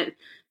using it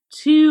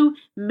to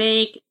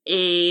make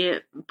a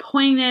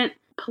poignant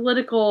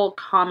political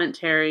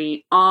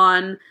commentary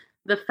on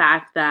the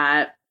fact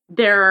that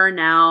there are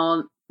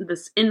now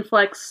this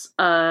influx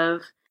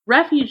of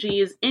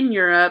refugees in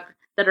Europe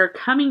that are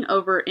coming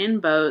over in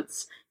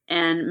boats,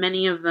 and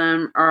many of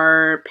them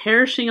are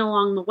perishing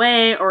along the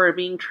way or are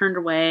being turned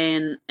away.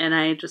 And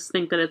I just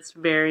think that it's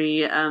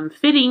very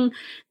fitting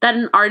that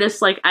an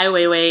artist like Ai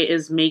Weiwei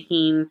is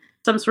making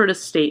some sort of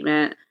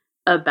statement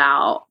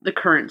about the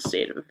current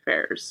state of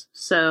affairs.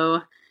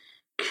 So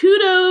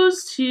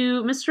kudos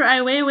to Mr. Ai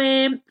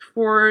Weiwei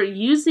for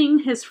using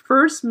his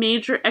first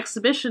major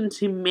exhibition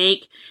to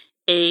make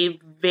a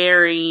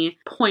very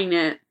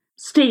poignant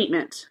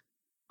statement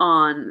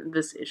on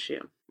this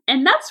issue.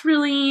 And that's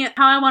really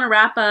how I want to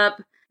wrap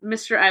up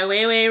Mr. Ai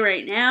Weiwei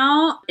right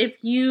now. If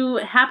you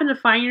happen to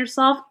find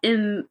yourself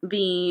in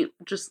the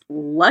just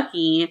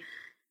lucky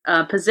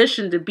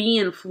position to be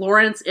in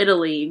Florence,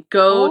 Italy,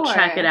 go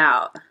check it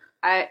out.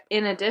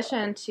 In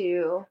addition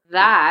to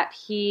that,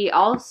 he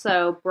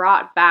also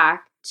brought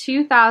back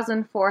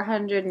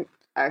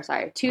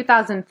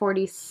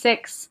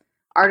 2,046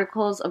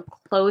 articles of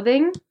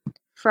clothing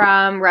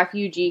from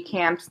refugee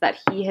camps that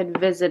he had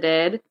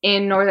visited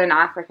in Northern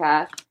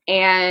Africa.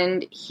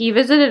 And he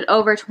visited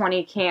over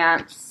 20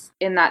 camps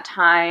in that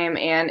time.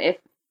 And if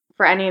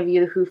for any of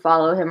you who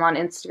follow him on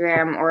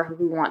Instagram or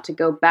who want to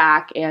go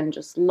back and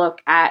just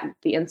look at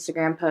the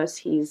Instagram posts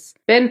he's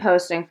been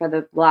posting for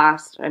the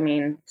last,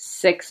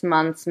 6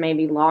 months,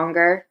 maybe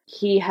longer,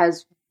 he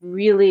has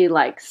really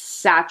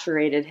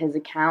saturated his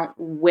account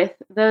with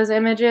those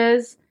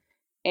images.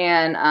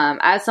 And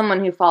as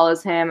someone who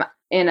follows him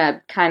in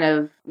a kind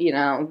of,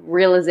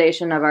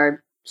 realization of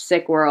our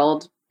sick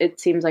world,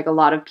 it seems like a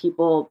lot of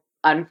people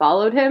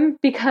unfollowed him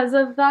because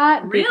of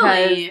that. Really?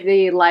 Because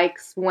the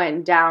likes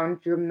went down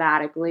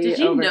dramatically. Did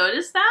you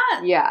notice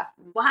that? Yeah.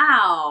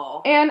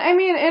 Wow. And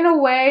in a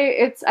way,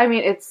 it's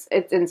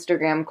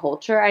Instagram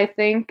culture, I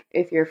think.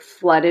 If you're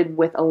flooded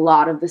with a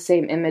lot of the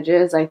same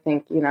images, I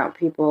think,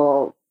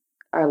 people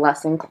are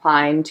less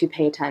inclined to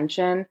pay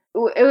attention,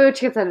 which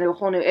gets into a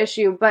whole new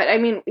issue. But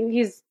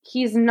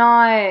he's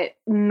not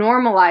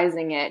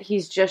normalizing it.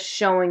 He's just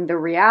showing the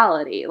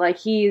reality.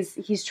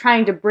 He's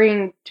trying to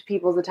bring to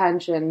people's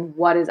attention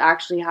what is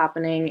actually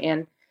happening,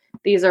 and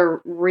these are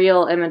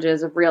real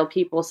images of real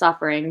people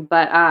suffering.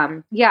 But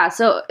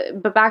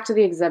but back to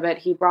the exhibit,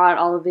 he brought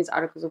all of these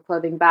articles of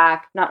clothing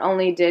back. Not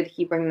only did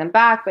he bring them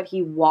back, but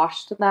he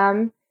washed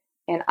them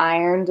and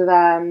ironed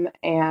them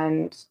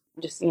and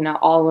just,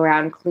 all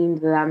around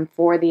cleaned them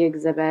for the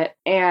exhibit.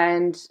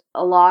 And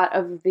a lot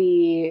of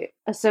the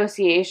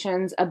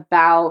associations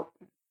about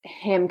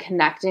him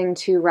connecting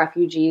to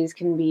refugees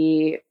can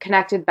be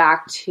connected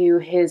back to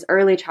his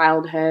early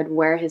childhood,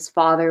 where his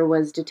father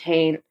was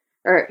detained,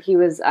 or he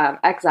was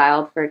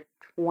exiled for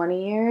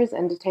 20 years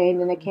and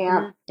detained in a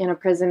camp, in a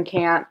prison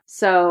camp.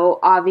 So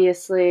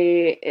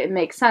obviously it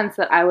makes sense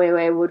that Ai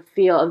Weiwei would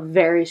feel a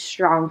very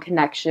strong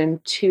connection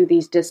to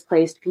these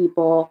displaced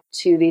people,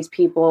 to these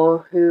people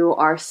who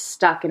are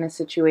stuck in a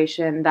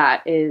situation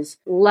that is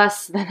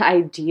less than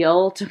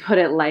ideal, to put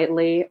it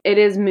lightly. It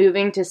is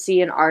moving to see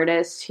an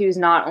artist who's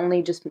not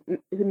only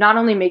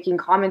making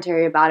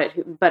commentary about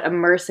it, but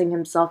immersing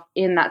himself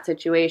in that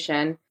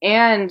situation.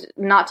 And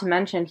not to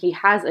mention, he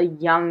has a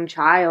young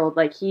child.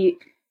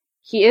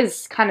 He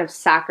is kind of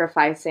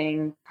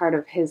sacrificing part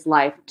of his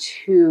life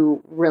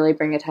to really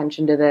bring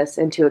attention to this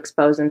and to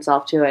expose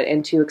himself to it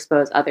and to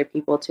expose other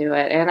people to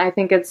it. And I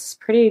think it's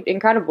pretty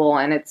incredible.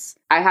 And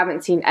I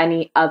haven't seen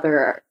any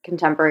other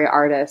contemporary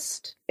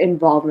artist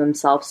involve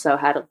themselves so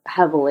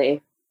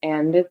heavily.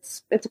 And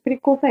it's a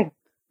pretty cool thing.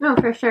 No,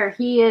 for sure.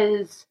 He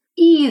is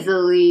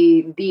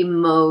easily the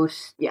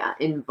most,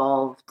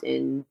 involved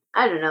in,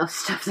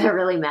 stuff that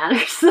really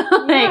matters. He's a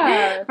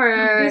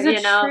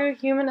true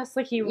humanist.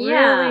 He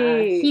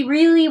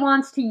really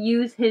wants to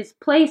use his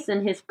place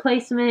and his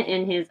placement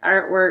in his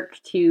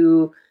artwork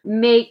to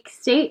make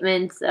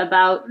statements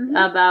about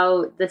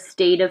the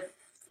state of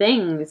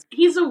things.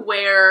 He's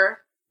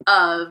aware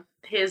of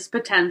his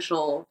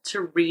potential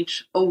to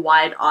reach a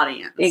wide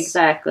audience.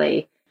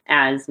 Exactly.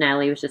 As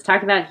Natalie was just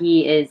talking about,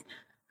 he is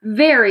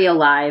very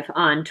alive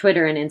on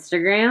Twitter and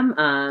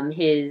Instagram.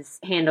 His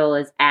handle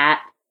is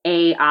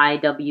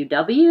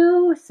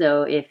 @AIWW,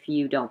 so if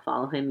you don't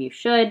follow him, you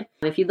should.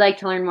 If you'd like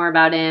to learn more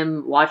about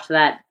him, watch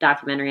that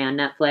documentary on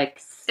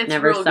Netflix. It's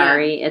Never real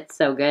Sorry. good. It's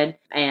so good.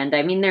 And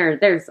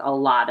there's a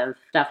lot of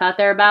stuff out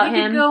there about him.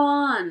 We could go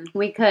on.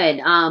 We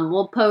could.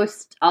 We'll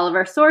post all of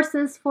our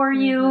sources for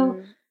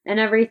you. And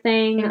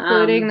everything.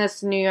 Including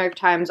this New York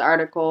Times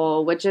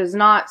article, which is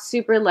not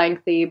super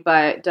lengthy,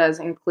 but does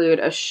include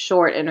a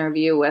short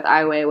interview with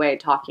Ai Weiwei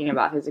talking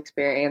about his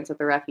experience at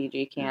the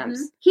refugee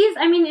camps. He's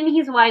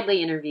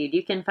widely interviewed.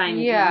 You can find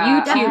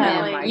YouTube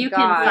him. You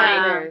can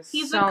find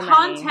he's a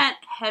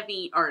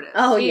content-heavy artist.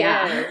 Oh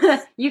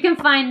yeah. you can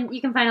find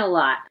a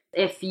lot.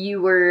 If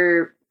you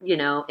were,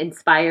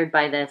 inspired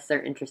by this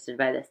or interested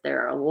by this,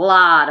 there are a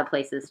lot of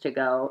places to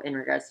go in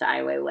regards to Ai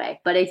Weiwei.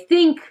 But I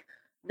think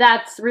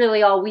that's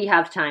really all we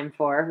have time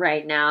for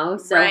right now.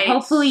 So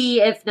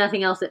hopefully, if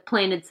nothing else, it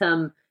planted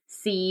some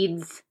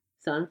seeds,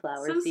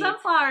 Sunflower Some seeds.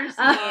 sunflower seeds.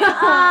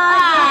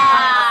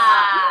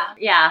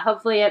 Yeah,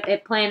 hopefully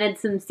it planted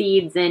some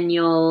seeds, and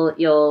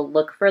you'll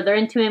look further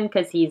into him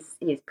because he's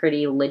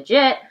pretty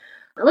legit.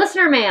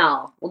 Listener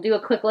mail. We'll do a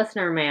quick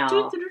listener mail.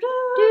 Do.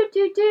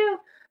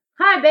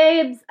 Hi,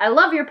 babes. I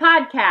love your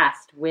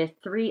podcast with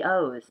 3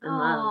 O's in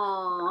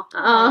love.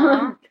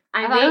 Aww.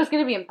 I thought it was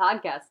going to be in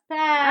podcast.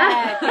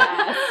 I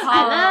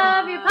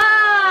love your podcast.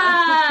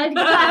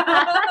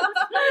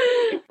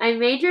 I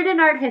majored in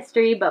art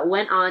history, but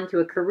went on to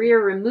a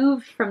career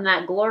removed from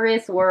that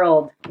glorious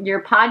world.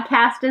 Your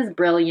podcast is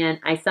brilliant.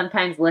 I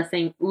sometimes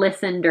listen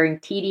during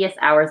tedious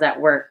hours at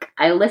work.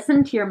 I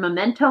listened to your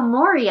Memento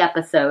Mori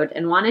episode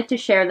and wanted to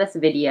share this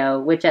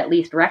video, which at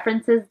least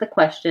references the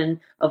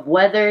question of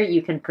whether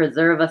you can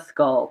preserve a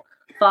skull.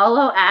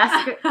 Follow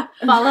Ask a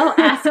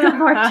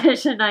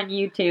Mortician on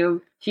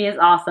YouTube. She is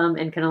awesome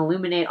and can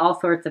illuminate all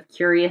sorts of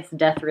curious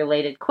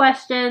death-related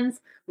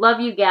questions. Love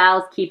you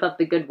gals. Keep up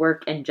the good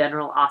work and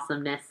general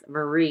awesomeness,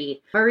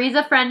 Marie. Marie's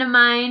a friend of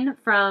mine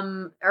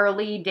from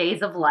early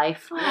days of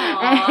life.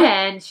 Aww.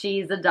 And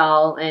she's a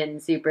doll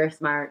and super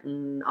smart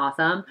and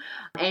awesome.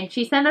 And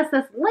she sent us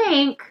this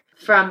link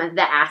from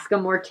the Ask a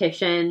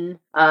Mortician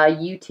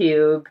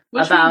YouTube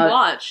Which we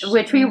watched.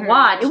 Which we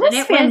watched. It was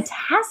and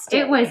fantastic.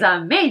 It was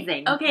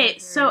amazing. Okay,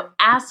 so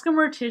Ask a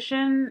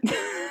Mortician.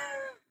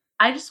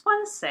 I just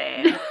want to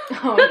say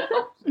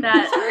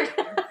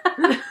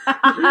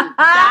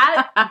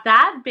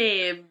that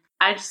babe,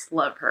 I just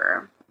love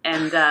her,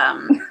 and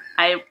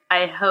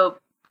I hope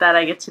that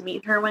I get to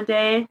meet her one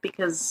day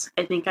because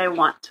I think I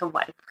want to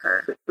wife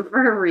her.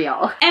 For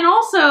real. And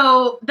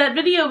also, that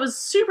video was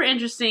super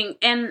interesting,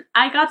 and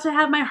I got to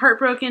have my heart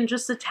broken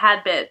just a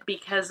tad bit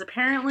because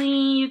apparently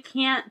you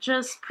can't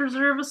just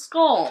preserve a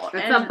skull.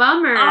 It's And- a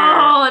bummer.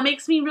 Oh, it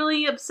makes me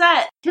really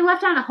upset. She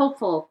left on a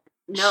hopeful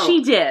note.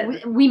 She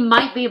did. We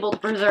might be able to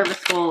preserve a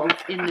skull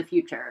in the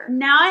future.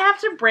 Now I have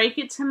to break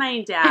it to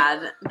my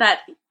dad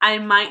that I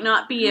might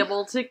not be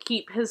able to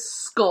keep his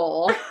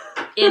skull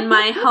in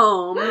my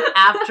home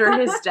after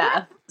his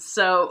death.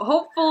 So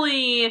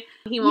hopefully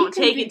he won't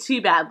take it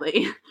too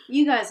badly.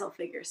 You guys will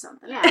figure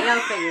something out. Yeah,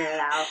 you'll figure it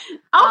out.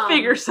 I'll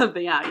figure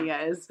something out, you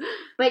guys.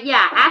 But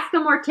yeah, Ask a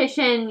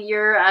Mortician.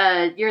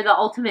 You're the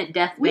ultimate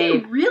death We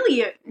babe.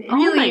 really Oh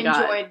my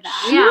God. enjoyed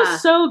that. She Yeah.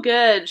 was so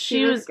good.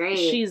 She was was great.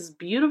 She's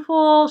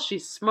beautiful.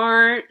 She's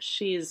smart.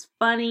 She's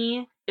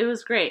funny. It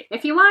was great.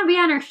 If you want to be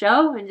on her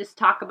show and just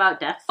talk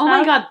about death stuff, Oh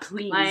my God,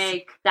 please.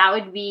 like that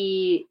would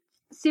be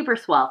super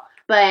swell.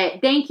 But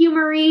thank you,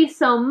 Marie,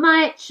 so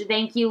much.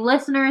 Thank you,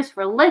 listeners,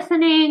 for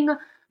listening.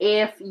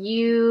 If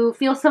you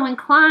feel so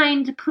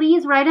inclined,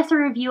 please write us a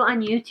review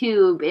on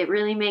YouTube. It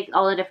really makes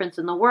all the difference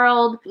in the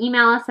world.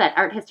 Email us at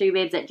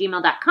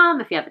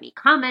arthistorybabes@gmail.com if you have any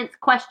comments,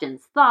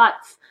 questions,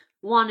 thoughts,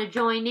 want to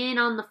join in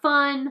on the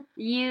fun.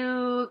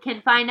 You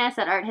can find us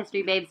at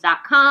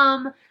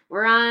arthistorybabes.com.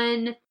 We're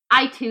on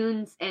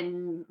iTunes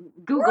and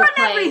Google We're on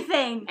Play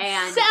everything.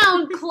 and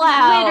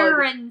SoundCloud.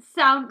 Twitter and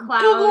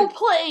SoundCloud. Google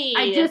Play.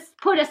 I just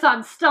put us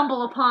on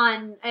Stumble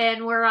Upon,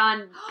 and we're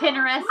on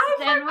Pinterest,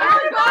 and we're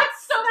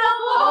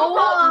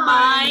Oh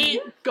my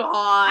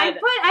God.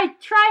 I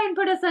try and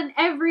put us on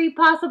every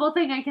possible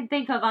thing I can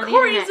think of on the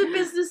Corey's internet. a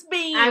business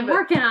babe. I'm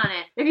working on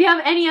it. If you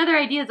have any other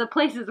ideas of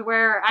places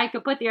where I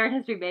could put the Art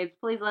History Babes,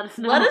 please let us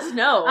know. Let us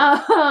know.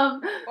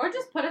 Or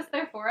just put us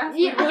there for us.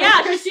 Yeah,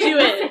 yeah, just do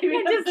it.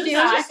 Just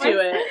do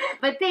it.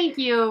 But thank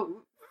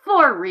you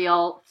for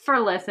real for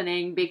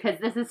listening, because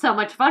this is so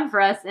much fun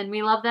for us, and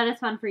we love that it's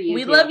fun for you.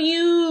 We too. love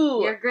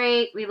you. You're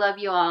great. We love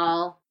you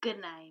all. Good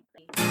night.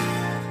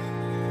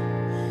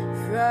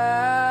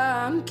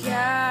 From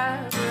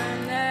Cabernet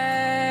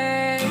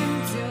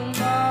to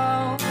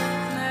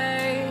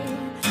Monet,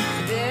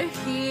 they're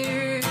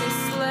here to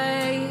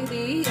slay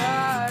the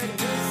art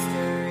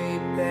history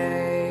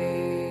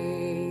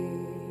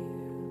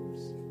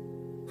babes.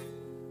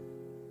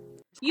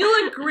 You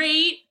look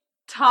great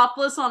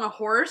topless on a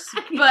horse,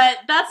 but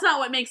that's not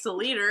what makes a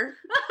leader.